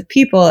hundreds of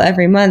people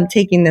every month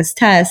taking this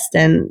test,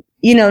 and,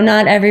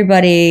 not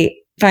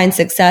everybody finds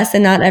success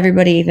and not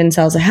everybody even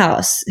sells a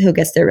house who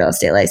gets their real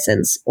estate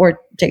license or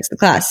takes the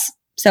class.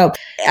 So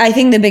I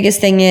think the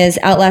biggest thing is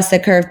outlast the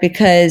curve,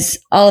 because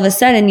all of a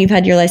sudden you've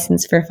had your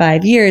license for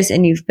 5 years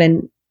and you've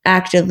been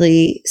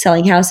actively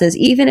selling houses.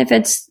 Even if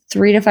it's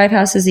 3 to 5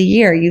 houses a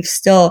year, you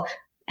still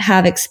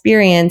have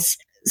experience.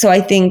 So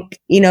I think,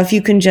 if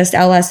you can just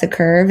outlast the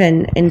curve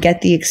and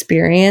get the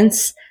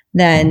experience,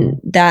 then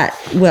that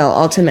will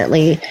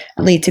ultimately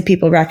lead to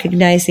people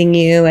recognizing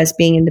you as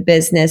being in the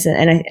business.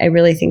 And I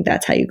really think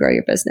that's how you grow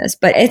your business.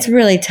 But it's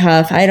really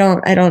tough. I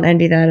don't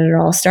envy that at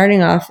all.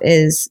 Starting off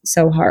is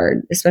so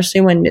hard,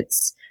 especially when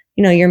it's,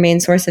 your main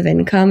source of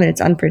income and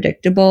it's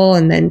unpredictable.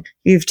 And then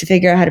you have to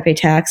figure out how to pay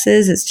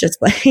taxes. It's just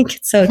like,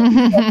 it's so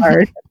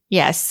hard.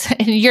 Yes.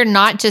 And you're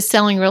not just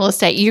selling real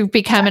estate. You've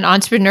become an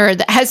entrepreneur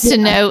that has to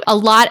know a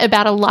lot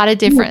about a lot of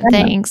different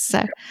things.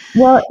 So,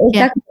 well,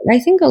 exactly. I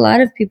think a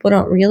lot of people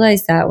don't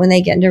realize that when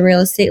they get into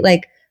real estate,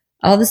 like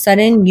all of a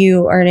sudden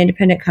you are an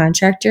independent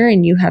contractor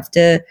and you have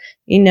to,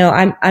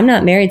 I'm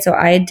not married. So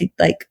I had to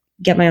like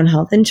get my own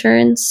health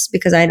insurance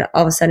because I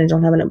all of a sudden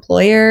don't have an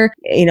employer.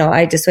 I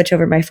had to switch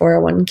over my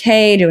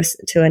 401k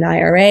to an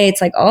IRA.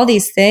 It's like all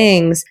these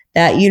things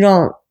that you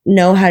don't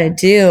know how to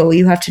do.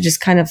 You have to just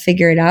kind of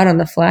figure it out on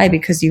the fly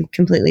because you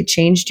completely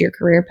changed your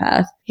career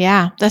path.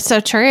 Yeah, that's so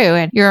true.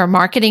 And you're a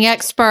marketing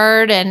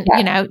expert and,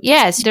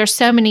 yes, there's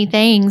so many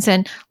things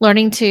and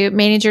learning to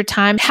manage your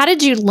time. How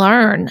did you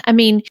learn? I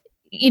mean,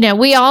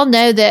 we all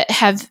know that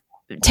have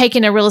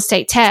taken a real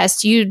estate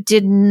test. You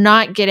did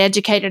not get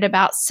educated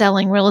about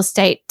selling real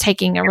estate,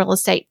 taking a real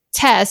estate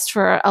test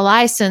for a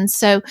license.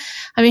 So,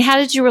 I mean, how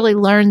did you really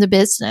learn the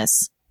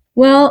business?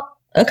 Well,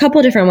 a couple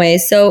of different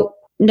ways. So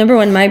number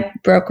one, my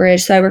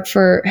brokerage. So I work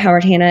for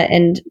Howard Hanna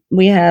and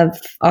we have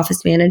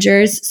office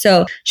managers.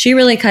 So she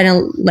really kind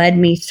of led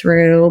me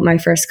through my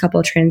first couple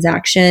of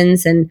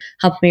transactions and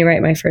helped me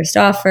write my first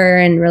offer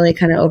and really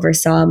kind of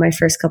oversaw my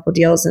first couple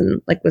deals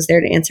and was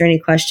there to answer any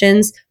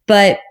questions.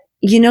 But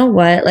you know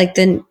what,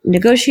 the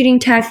negotiating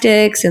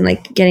tactics and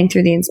getting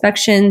through the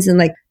inspections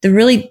and the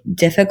really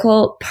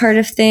difficult part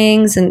of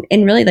things and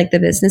really the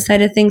business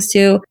side of things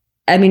too.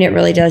 I mean, it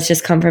really does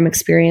just come from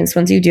experience.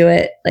 Once you do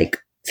it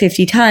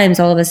 50 times,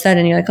 all of a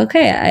sudden you're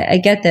okay, I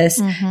get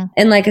this. Mm-hmm.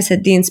 And like I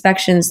said, the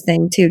inspections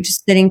thing too,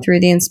 just sitting through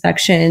the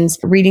inspections,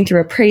 reading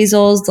through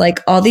appraisals,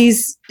 all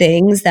these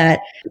things that,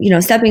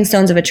 stepping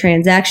stones of a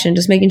transaction,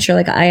 just making sure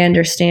I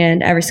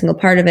understand every single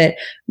part of it,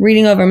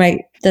 reading over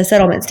the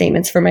settlement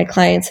statements for my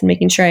clients and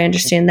making sure I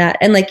understand that.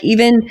 And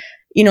even,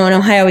 in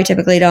Ohio, we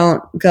typically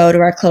don't go to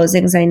our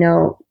closings. I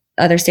know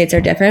other states are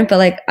different,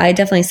 but I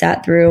definitely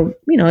sat through,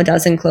 a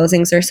dozen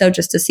closings or so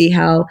just to see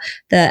how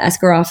the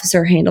escrow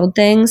officer handled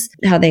things,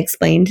 how they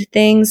explained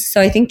things. So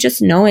I think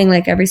just knowing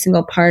every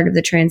single part of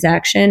the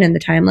transaction and the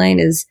timeline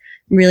is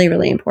really,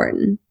 really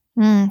important.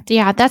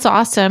 Yeah, that's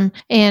awesome.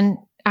 And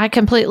I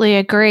completely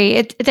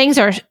agree. Things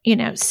are,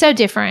 so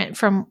different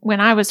from when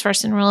I was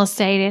first in real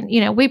estate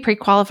and, we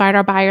pre-qualified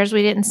our buyers.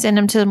 We didn't send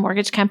them to the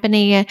mortgage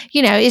company.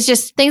 It's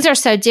just things are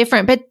so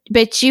different,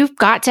 but you've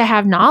got to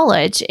have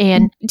knowledge.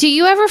 And do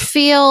you ever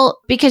feel,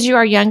 because you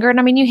are younger, and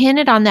I mean, you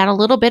hinted on that a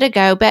little bit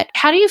ago, but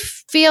how do you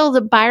feel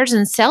the buyers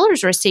and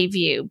sellers receive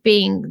you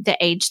being the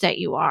age that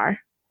you are?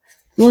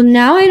 Well,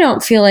 now I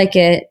don't feel like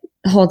it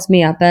holds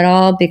me up at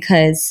all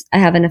because I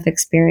have enough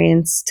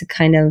experience to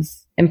kind of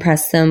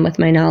impress them with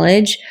my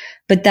knowledge.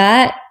 But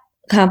that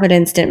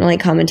confidence didn't really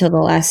come until the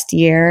last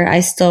year. I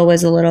still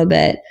was a little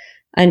bit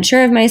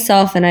unsure of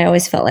myself. And I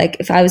always felt like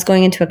if I was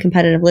going into a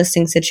competitive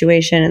listing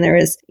situation and there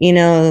was,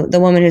 the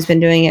woman who's been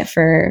doing it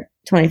for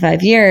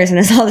 25 years and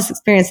has all this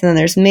experience, and then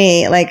there's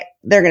me,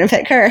 they're going to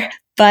pick her.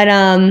 But,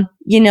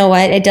 you know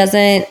what? It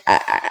doesn't,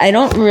 I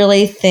don't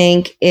really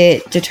think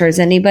it deters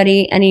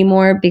anybody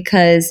anymore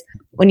because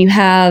when you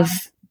have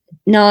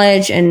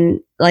knowledge and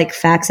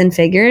facts and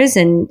figures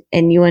and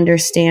you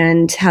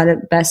understand how to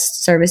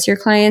best service your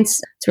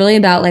clients, it's really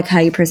about how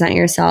you present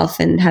yourself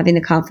and having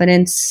the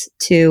confidence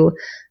to,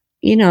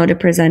 to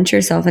present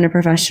yourself in a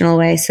professional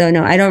way. So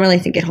no, I don't really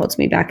think it holds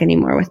me back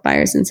anymore with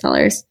buyers and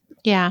sellers.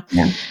 Yeah.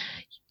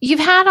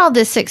 You've had all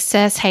this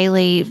success,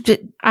 Haley.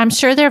 I'm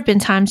sure there have been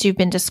times you've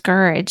been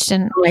discouraged.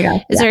 And oh my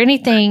gosh, is there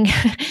anything,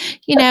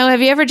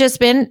 have you ever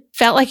just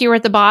felt like you were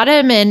at the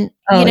bottom and,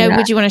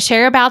 would you want to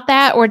share about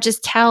that or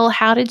just tell,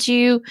 how did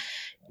you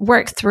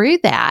work through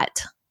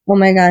that? Oh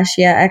my gosh.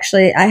 Yeah.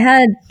 Actually, I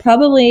had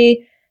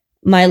probably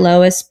my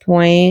lowest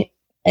point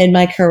in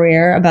my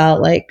career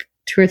about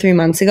 2 or 3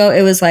 months ago.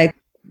 It was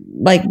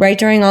right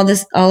during all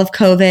of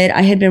COVID.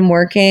 I had been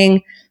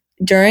working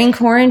during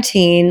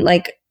quarantine,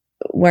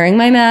 wearing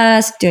my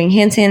mask, doing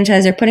hand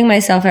sanitizer, putting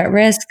myself at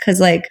risk. Cause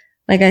like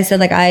I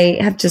said,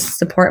 I have to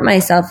support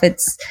myself.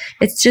 It's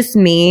just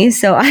me.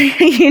 So I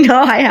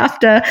have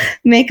to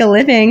make a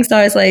living. So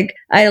I was I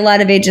had a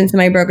lot of agents in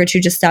my brokerage who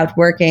just stopped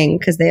working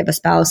because they have a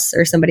spouse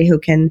or somebody who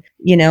can,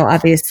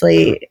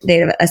 obviously they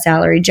have a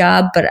salary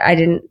job, but I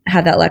didn't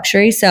have that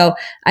luxury. So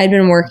I'd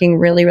been working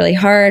really, really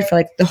hard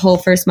for the whole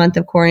first month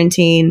of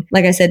quarantine.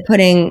 Like I said,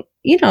 putting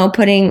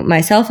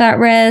myself at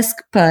risk,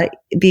 but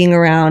being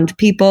around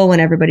people when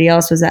everybody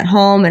else was at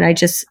home. And I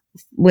just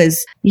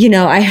was,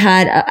 I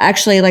had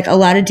actually a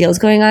lot of deals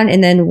going on.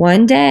 And then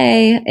one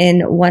day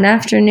in one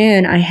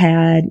afternoon, I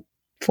had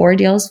 4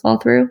 deals fall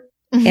through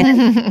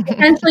and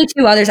potentially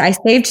 2 others. I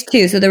saved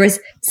 2. So there was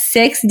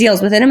 6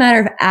 deals within a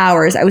matter of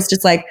hours. I was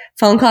just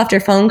phone call after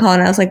phone call.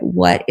 And I was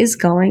what is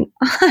going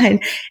on?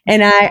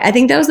 And I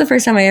think that was the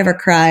first time I ever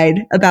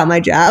cried about my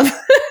job.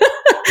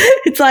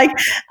 It's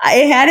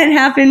it hadn't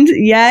happened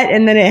yet.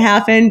 And then it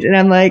happened. And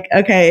I'm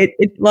okay,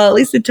 well, at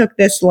least it took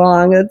this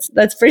long.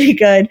 That's pretty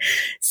good.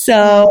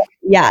 So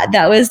yeah,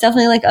 that was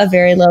definitely a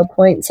very low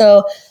point.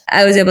 So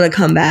I was able to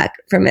come back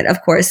from it,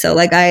 of course. So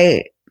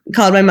I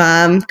called my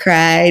mom,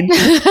 cried.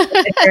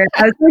 I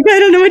was I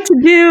don't know what to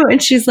do.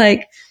 And she's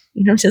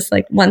just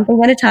one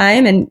thing at a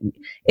time. And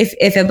if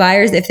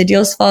the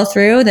deals fall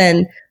through,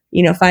 then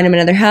find them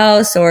another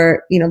house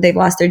or, they've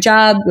lost their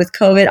job with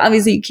COVID.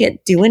 Obviously you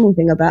can't do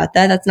anything about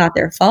that. That's not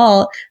their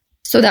fault.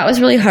 So that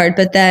was really hard.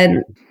 But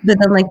then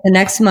the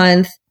next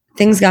month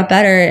things got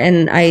better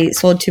and I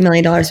sold $2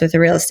 million worth of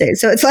real estate.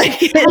 So it's like,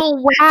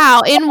 oh,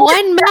 wow. In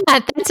 1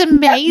 month. That's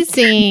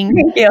amazing.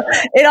 Thank you.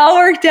 It all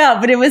worked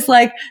out, but it was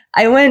like,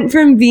 I went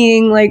from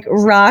being like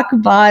rock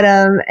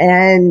bottom,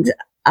 and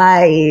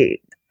I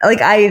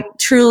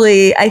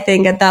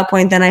think at that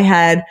point, then I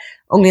had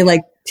only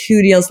like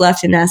 2 deals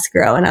left in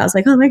escrow. And I was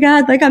like, oh my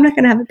God, like I'm not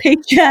going to have a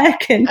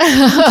paycheck. And,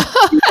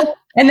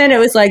 and then it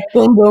was like,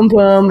 boom, boom,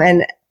 boom.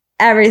 And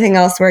everything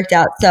else worked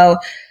out. So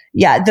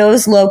yeah,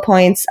 those low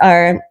points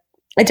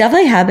it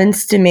definitely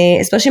happens to me,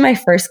 especially my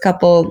first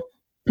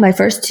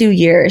 2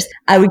 years.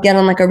 I would get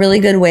on like a really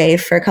good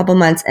wave for a couple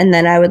months, and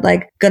then I would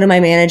like go to my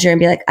manager and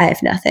be like, I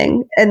have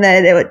nothing. And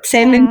then it would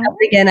same thing happen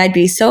again. I'd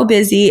be so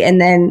busy,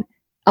 and then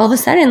all of a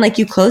sudden, like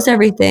you close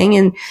everything,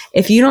 and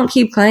if you don't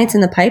keep clients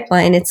in the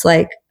pipeline, it's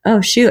like,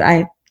 oh shoot,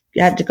 I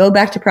have to go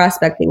back to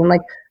prospecting, and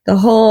like the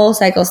whole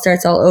cycle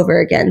starts all over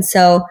again.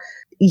 So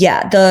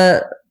yeah,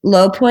 the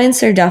low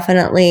points are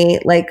definitely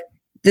like,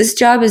 this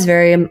job is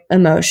very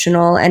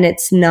emotional, and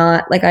it's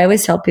not like, I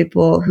always tell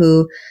people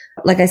who,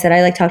 like I said,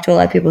 I like talk to a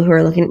lot of people who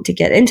are looking to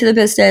get into the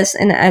business,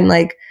 and I'm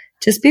like,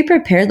 just be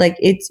prepared. Like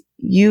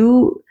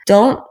you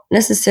don't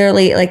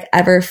necessarily like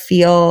ever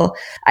feel,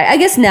 I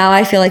guess now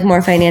I feel like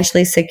more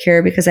financially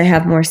secure because I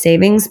have more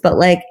savings, but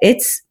like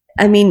it's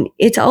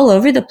all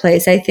over the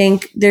place. I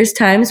think there's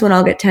times when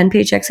I'll get 10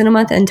 paychecks in a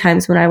month and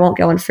times when I won't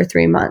get one for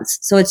 3 months.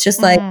 So it's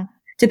just like,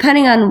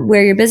 depending on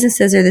where your business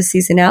is or the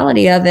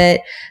seasonality of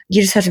it,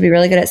 you just have to be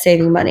really good at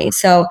saving money.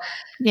 So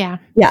yeah,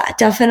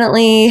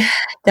 definitely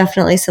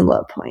some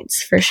low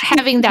points for sure.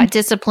 Having that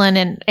discipline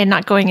and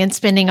not going and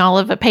spending all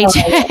of a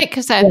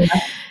paycheck. So,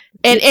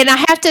 and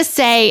I have to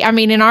say, I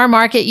mean, in our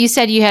market, you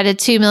said you had a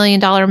 $2 million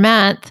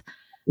month.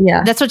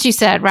 Yeah. That's what you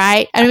said,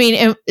 right? I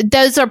mean,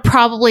 those are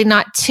probably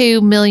not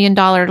 $2 million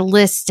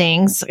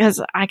listings,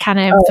 because I kind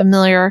of am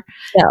familiar.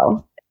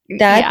 No,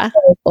 that's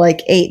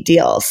like 8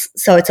 deals.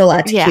 So it's a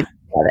lot to keep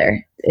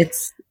together.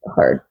 It's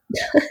hard.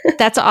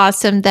 That's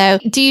awesome though.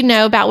 Do you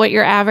know about what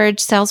your average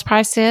sales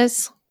price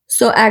is?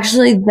 So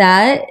actually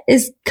that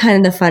is kind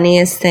of the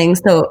funniest thing.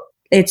 So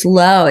it's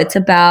low. It's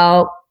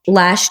about,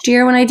 last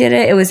year when I did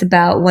it, it was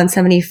about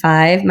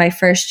 175. My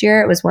first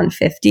year it was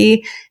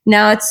 150.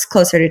 Now it's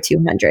closer to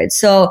 200.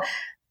 So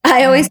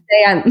I always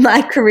say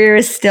my career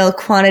is still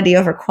quantity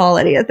over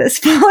quality at this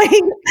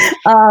point.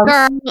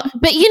 Girl,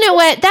 but you know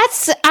what?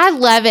 I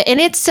love it. And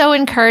it's so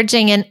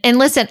encouraging. And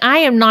listen, I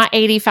am not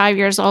 85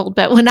 years old,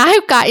 but when I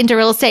got into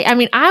real estate, I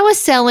mean, I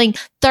was selling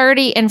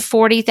 $30,000 and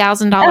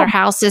 $40,000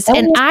 houses.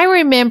 And I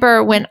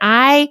remember when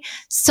I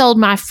sold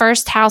my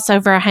first house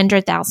over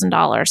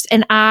 $100,000,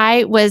 and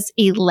I was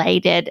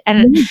elated.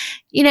 And,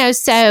 you know,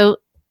 so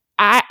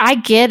I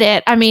get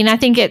it. I mean, I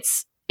think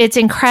it's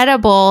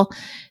incredible.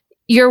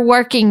 You're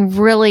working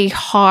really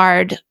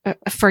hard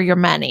for your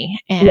money.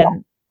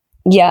 And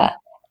yeah.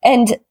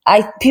 And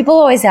people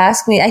always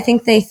ask me, I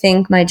think they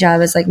think my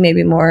job is like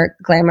maybe more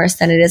glamorous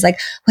than it is. Like,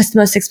 what's the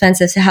most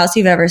expensive house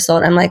you've ever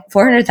sold? I'm like,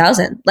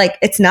 $400,000. Like,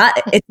 it's not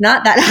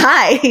that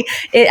high.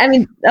 I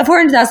mean, a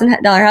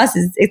 $400,000 house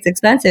it's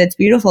expensive. It's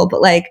beautiful.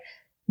 But like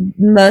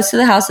most of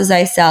the houses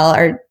I sell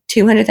are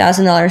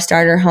 $200,000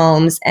 starter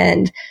homes.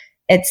 And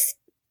it's,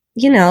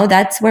 you know,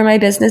 that's where my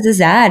business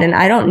is at. And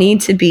I don't need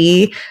to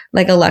be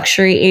like a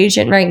luxury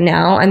agent right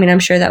now. I mean, I'm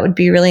sure that would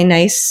be really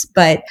nice,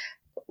 but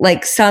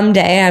like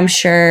someday I'm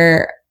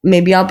sure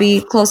maybe I'll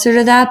be closer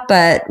to that.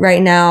 But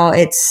right now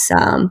it's,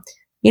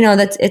 you know,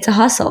 it's a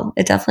hustle.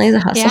 It definitely is a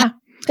hustle.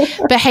 Yeah.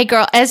 But hey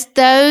girl, as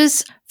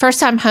those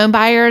first-time home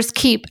buyers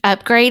keep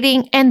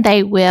upgrading, and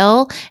they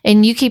will,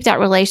 and you keep that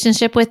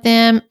relationship with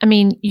them, I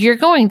mean, you're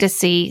going to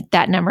see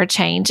that number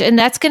change, and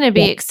that's going to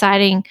be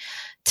exciting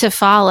to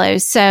follow.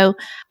 So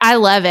I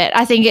love it.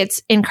 I think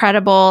it's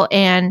incredible.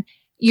 And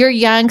you're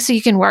young, so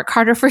you can work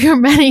harder for your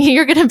money.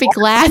 You're going to be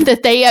glad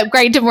that they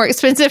upgrade to more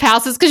expensive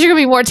houses, because you're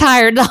going to be more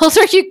tired the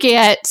older you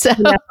get. So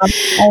yeah,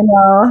 I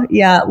know.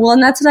 Yeah. Well,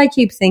 and that's what I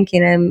keep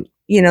thinking. I'm,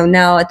 you know,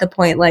 now at the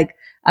point, like,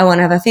 I want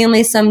to have a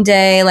family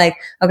someday. Like,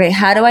 okay,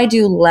 how do I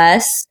do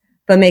less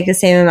but make the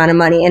same amount of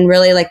money? And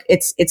really, like,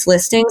 it's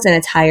listings and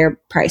it's higher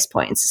price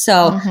points.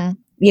 So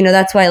you know,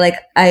 that's why like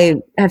I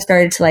have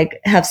started to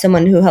like have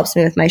someone who helps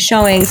me with my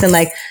showings. And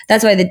like,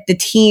 that's why the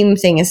team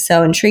thing is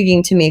so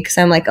intriguing to me. Cause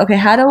I'm like, okay,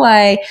 how do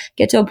I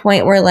get to a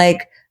point where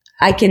like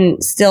I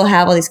can still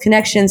have all these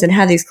connections and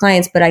have these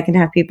clients, but I can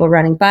have people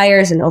running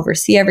buyers and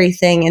oversee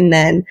everything. And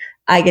then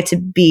I get to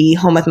be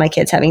home with my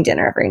kids having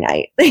dinner every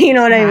night. You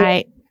know what I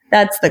mean?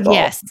 That's the goal.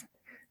 Yes.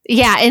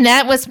 Yeah. And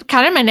that was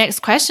kind of my next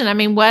question. I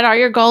mean, what are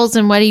your goals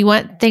and what do you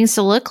want things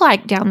to look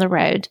like down the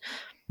road?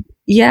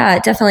 Yeah,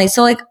 definitely.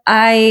 So like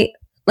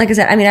I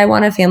said, I mean, I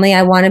want a family.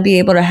 I want to be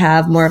able to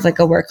have more of like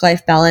a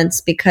work-life balance,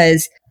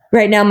 because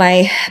right now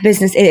my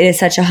business, it is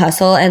such a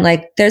hustle. And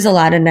like, there's a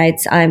lot of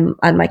nights I'm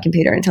on my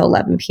computer until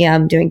 11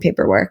 p.m. doing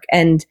paperwork.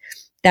 And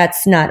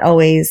that's not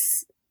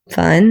always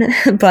fun,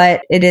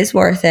 but it is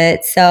worth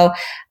it. So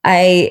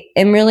I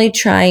am really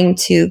trying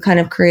to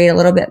kind of create a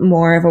little bit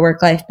more of a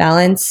work-life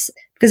balance,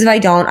 because if I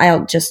don't,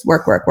 I'll just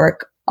work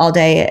all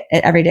day,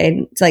 every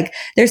day. It's like,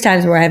 there's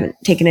times where I haven't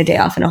taken a day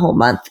off in a whole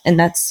month, and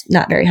that's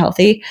not very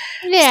healthy.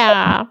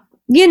 Yeah.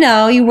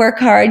 So, you work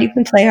hard, you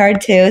can play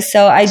hard too.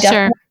 So I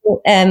definitely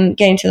am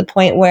getting to the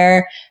point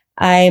where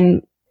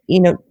I'm,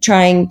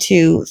 trying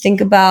to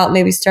think about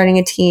maybe starting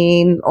a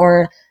team,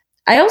 or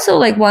I also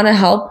want to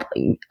help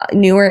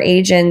newer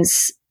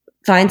agents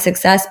find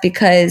success,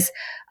 because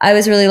I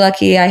was really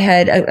lucky. I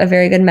had a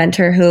very good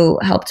mentor who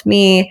helped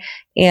me,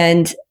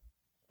 and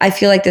I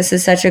feel like this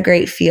is such a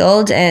great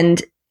field,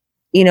 and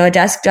a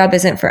desk job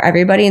isn't for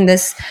everybody in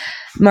this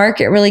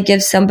market. Really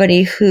gives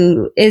somebody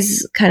who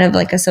is kind of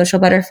like a social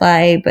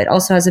butterfly, but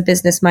also has a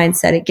business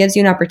mindset. It gives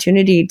you an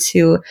opportunity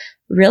to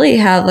really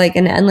have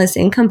an endless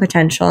income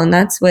potential. And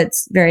that's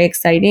what's very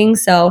exciting.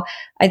 So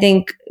I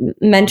think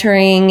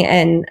mentoring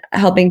and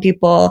helping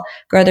people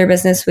grow their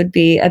business would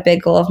be a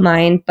big goal of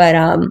mine. But,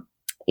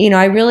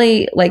 I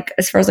really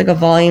as far as a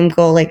volume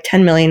goal,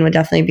 10 million would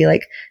definitely be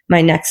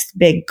my next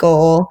big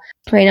goal.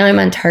 Right now I'm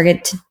on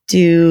target to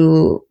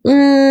do,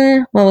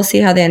 we'll see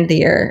how the end of the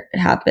year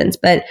happens.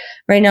 But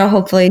right now,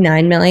 hopefully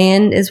 9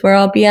 million is where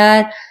I'll be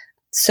at.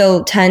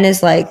 So 10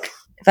 is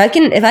if I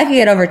could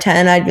get over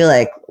 10, I'd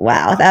be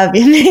wow, that would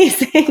be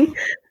amazing.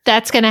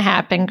 That's going to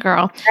happen,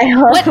 girl. I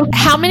hope.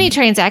 How many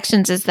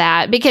transactions is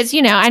that? Because,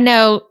 I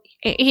know,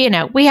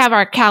 we have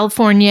our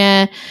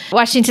California,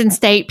 Washington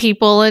State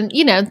people, and,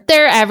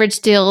 their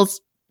average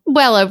deal's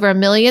well over $1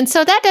 million.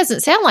 So that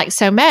doesn't sound like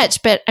so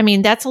much, but I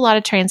mean, that's a lot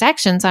of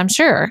transactions, I'm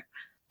sure.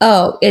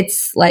 Oh,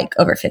 it's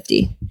over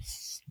 50.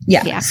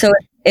 Yeah. So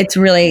it's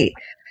really,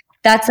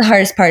 that's the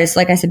hardest part, is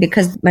I said,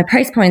 because my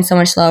price point is so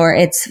much lower,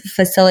 it's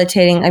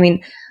facilitating. I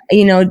mean,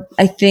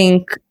 I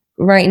think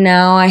right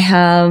now I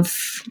have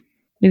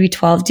maybe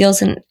 12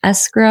 deals in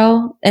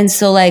escrow. And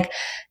so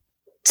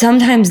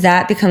sometimes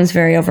that becomes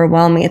very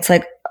overwhelming. It's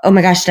oh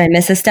my gosh, did I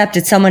miss a step?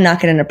 Did someone not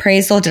get an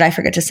appraisal? Did I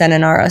forget to send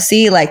an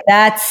ROC?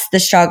 That's the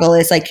struggle,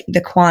 is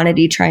the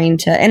quantity trying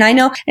to, and I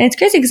know, and it's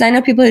crazy because I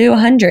know people who do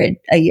 100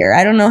 a year.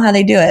 I don't know how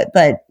they do it,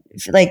 but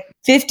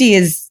 50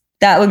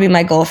 that would be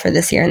my goal for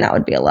this year. And that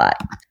would be a lot.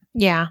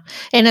 Yeah.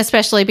 And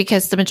especially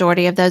because the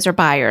majority of those are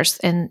buyers.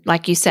 And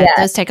like you said,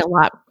 those take a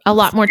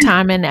lot more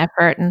time and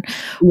effort and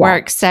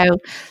work. So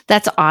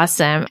that's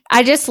awesome.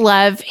 I just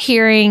love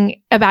hearing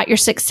about your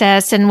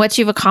success and what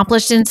you've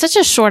accomplished in such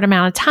a short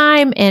amount of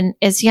time and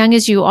as young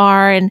as you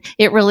are. And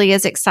it really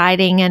is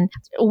exciting. And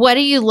what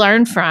do you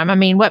learn from? I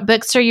mean, what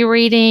books are you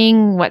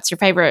reading? What's your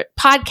favorite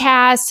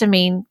podcast? I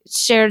mean,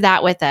 share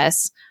that with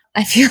us.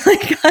 I feel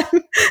like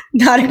I'm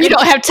not. You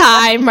don't have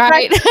time,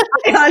 right?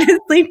 I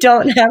honestly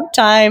don't have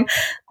time.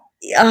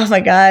 Oh my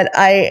God.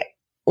 I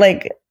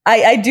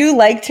do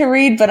like to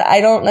read, but I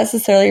don't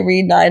necessarily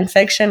read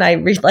nonfiction. I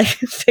read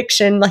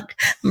fiction,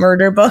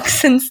 murder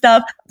books and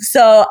stuff.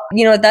 So,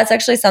 that's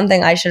actually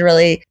something I should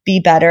really be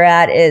better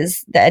at,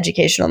 is the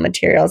educational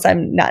materials.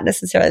 I'm not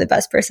necessarily the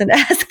best person to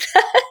ask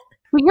that.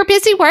 Well, you're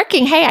busy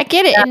working. Hey, I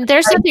get it. And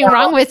there's nothing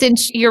wrong with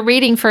your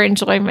reading for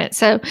enjoyment.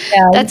 So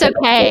that's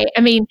okay.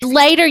 I mean,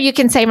 later you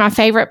can say my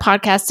favorite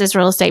podcast is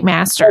Real Estate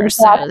Masters.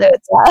 Exactly.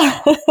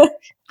 So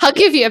I'll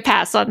give you a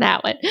pass on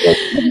that one.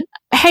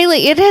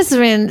 Haley, it has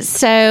been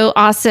so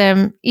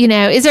awesome.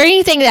 Is there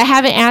anything that I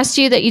haven't asked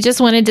you that you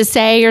just wanted to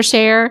say or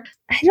share?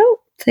 I don't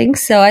think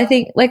so. I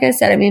think, like I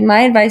said, my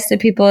advice to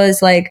people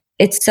is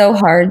it's so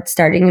hard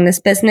starting in this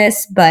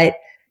business, but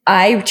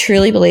I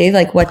truly believe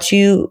what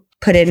you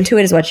put into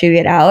it is what you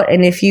get out.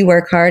 And if you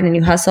work hard and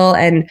you hustle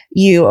and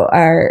you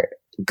are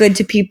good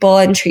to people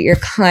and treat your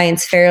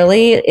clients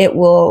fairly, it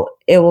will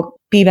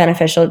be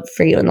beneficial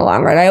for you in the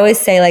long run. I always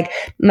say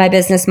my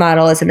business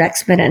model is an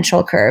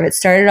exponential curve. It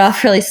started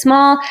off really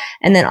small,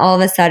 and then all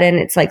of a sudden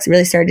it's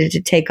really started to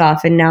take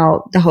off. And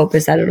now the hope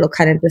is that it'll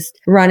kind of just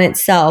run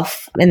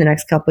itself in the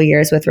next couple of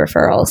years with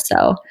referrals.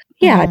 So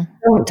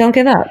don't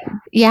give up.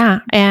 Yeah.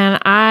 And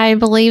I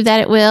believe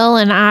that it will.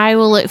 And I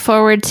will look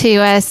forward to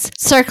us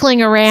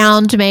circling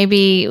around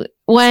maybe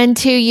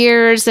 1-2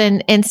 years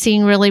and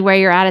seeing really where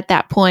you're at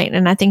that point.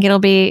 And I think it'll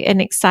be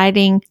an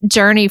exciting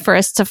journey for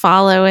us to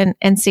follow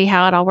and see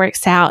how it all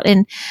works out.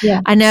 And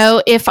I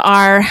know if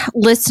our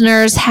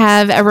listeners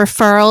have a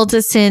referral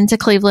to send to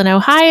Cleveland,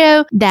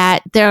 Ohio,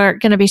 that they're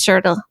going to be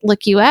sure to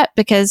look you up,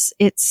 because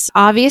it's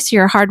obvious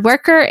you're a hard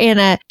worker and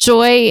a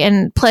joy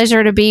and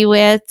pleasure to be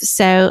with.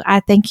 So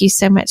I thank you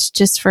so much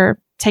just for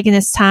taking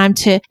this time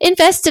to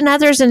invest in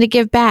others and to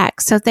give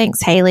back. So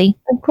thanks, Haley.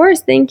 Of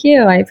course. Thank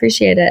you. I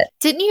appreciate it.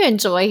 Didn't you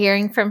enjoy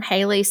hearing from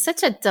Haley?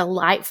 Such a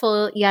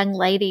delightful young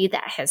lady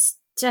that has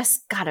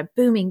just got a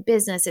booming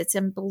business. It's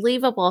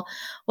unbelievable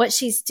what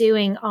she's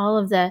doing, all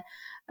of the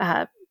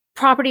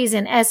properties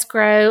in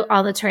escrow,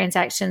 all the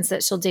transactions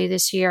that she'll do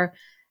this year.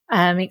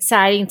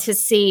 Exciting to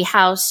see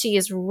how she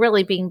is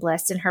really being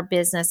blessed in her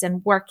business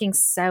and working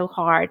so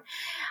hard.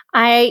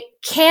 I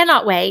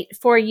cannot wait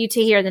for you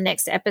to hear the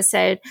next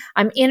episode.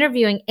 I'm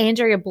interviewing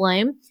Andrea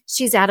Bloom.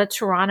 She's out of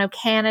Toronto,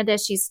 Canada.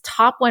 She's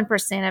top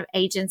 1% of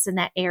agents in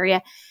that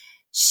area.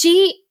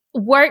 She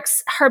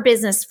works her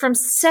business from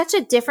such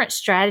a different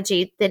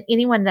strategy than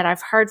anyone that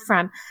I've heard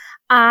from.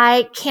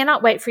 I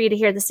cannot wait for you to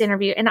hear this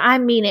interview. And I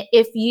mean it.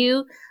 If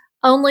you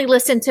only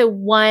listen to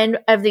one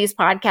of these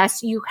podcasts,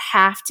 you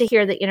have to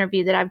hear the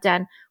interview that I've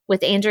done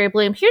with Andrea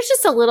Bloom. Here's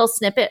just a little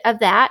snippet of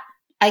that.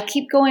 I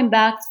keep going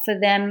back for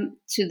them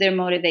to their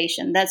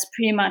motivation. That's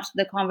pretty much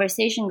the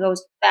conversation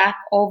goes back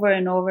over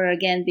and over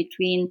again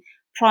between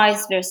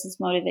price versus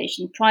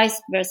motivation.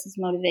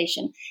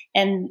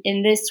 And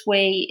in this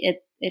way,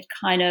 it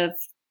kind of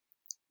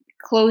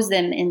close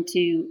them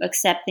into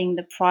accepting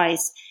the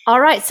price. All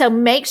right. So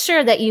make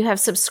sure that you have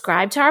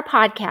subscribed to our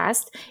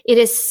podcast. It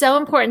is so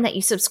important that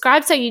you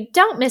subscribe so you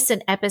don't miss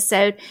an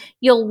episode.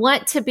 You'll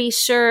want to be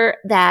sure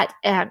that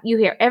you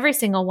hear every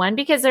single one,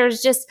 because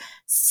there's just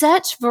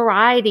such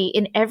variety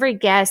in every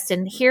guest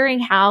and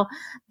hearing how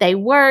they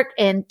work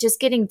and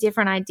just getting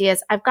different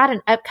ideas. I've got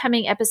an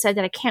upcoming episode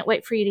that I can't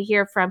wait for you to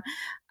hear from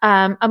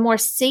a more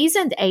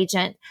seasoned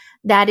agent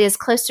that is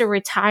close to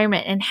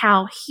retirement and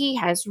how he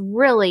has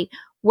really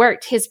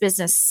worked his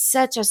business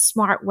such a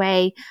smart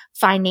way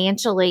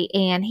financially.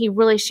 And he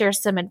really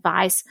shares some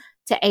advice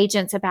to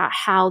agents about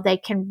how they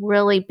can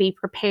really be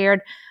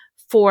prepared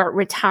for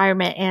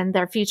retirement and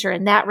their future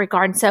in that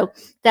regard. And so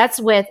that's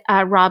with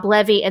Rob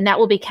Levy, and that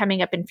will be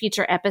coming up in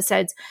future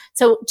episodes.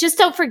 So just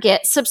don't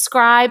forget,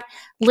 subscribe,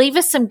 leave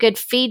us some good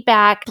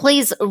feedback.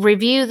 Please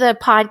review the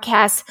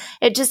podcast.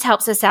 It just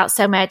helps us out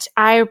so much.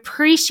 I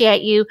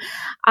appreciate you.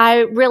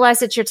 I realize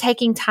that you're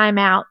taking time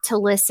out to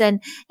listen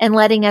and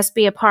letting us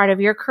be a part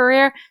of your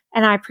career.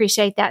 And I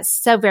appreciate that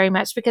so very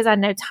much, because I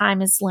know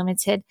time is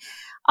limited.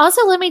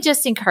 Also, let me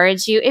just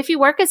encourage you, if you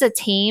work as a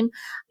team,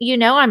 you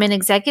know I'm an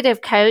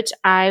executive coach.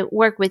 I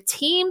work with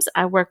teams.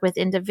 I work with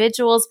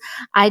individuals.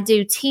 I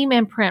do team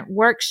imprint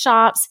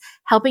workshops,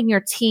 helping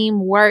your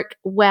team work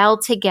well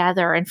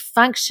together and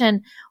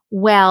function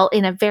well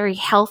in a very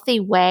healthy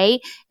way,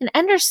 and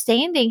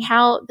understanding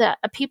how the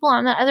people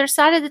on the other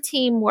side of the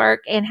team work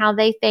and how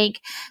they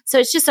think. So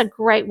it's just a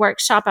great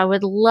workshop. I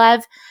would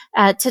love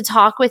to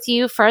talk with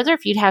you further.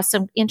 If you'd have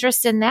some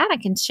interest in that, I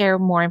can share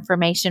more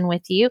information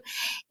with you.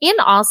 And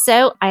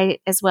also, I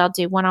as well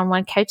do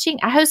one-on-one coaching.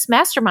 I host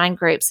mastermind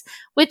groups,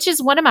 which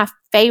is one of my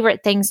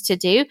favorite things to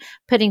do,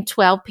 putting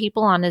 12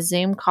 people on a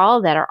Zoom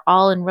call that are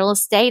all in real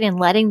estate and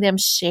letting them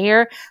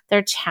share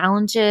their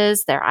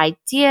challenges, their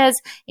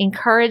ideas,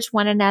 encourage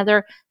one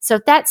another. So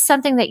if that's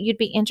something that you'd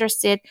be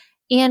interested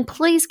in,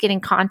 please get in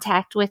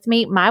contact with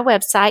me. My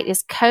website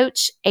is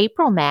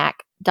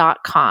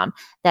CoachAprilMack.com.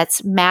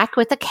 That's Mac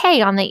with a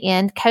K on the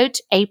end,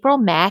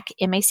 CoachAprilMack,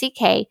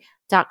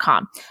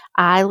 MACK.com.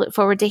 I look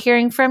forward to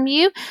hearing from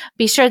you.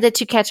 Be sure that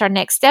you catch our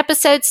next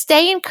episode.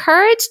 Stay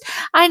encouraged.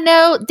 I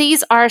know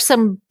these are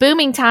some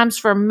booming times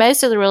for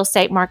most of the real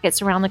estate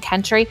markets around the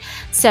country.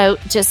 So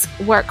just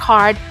work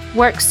hard,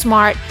 work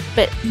smart,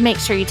 but make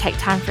sure you take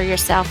time for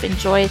yourself.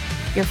 Enjoy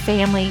your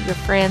family, your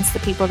friends, the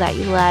people that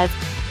you love,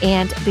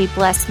 and be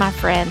blessed, my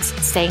friends.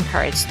 Stay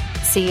encouraged.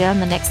 See you on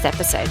the next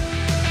episode.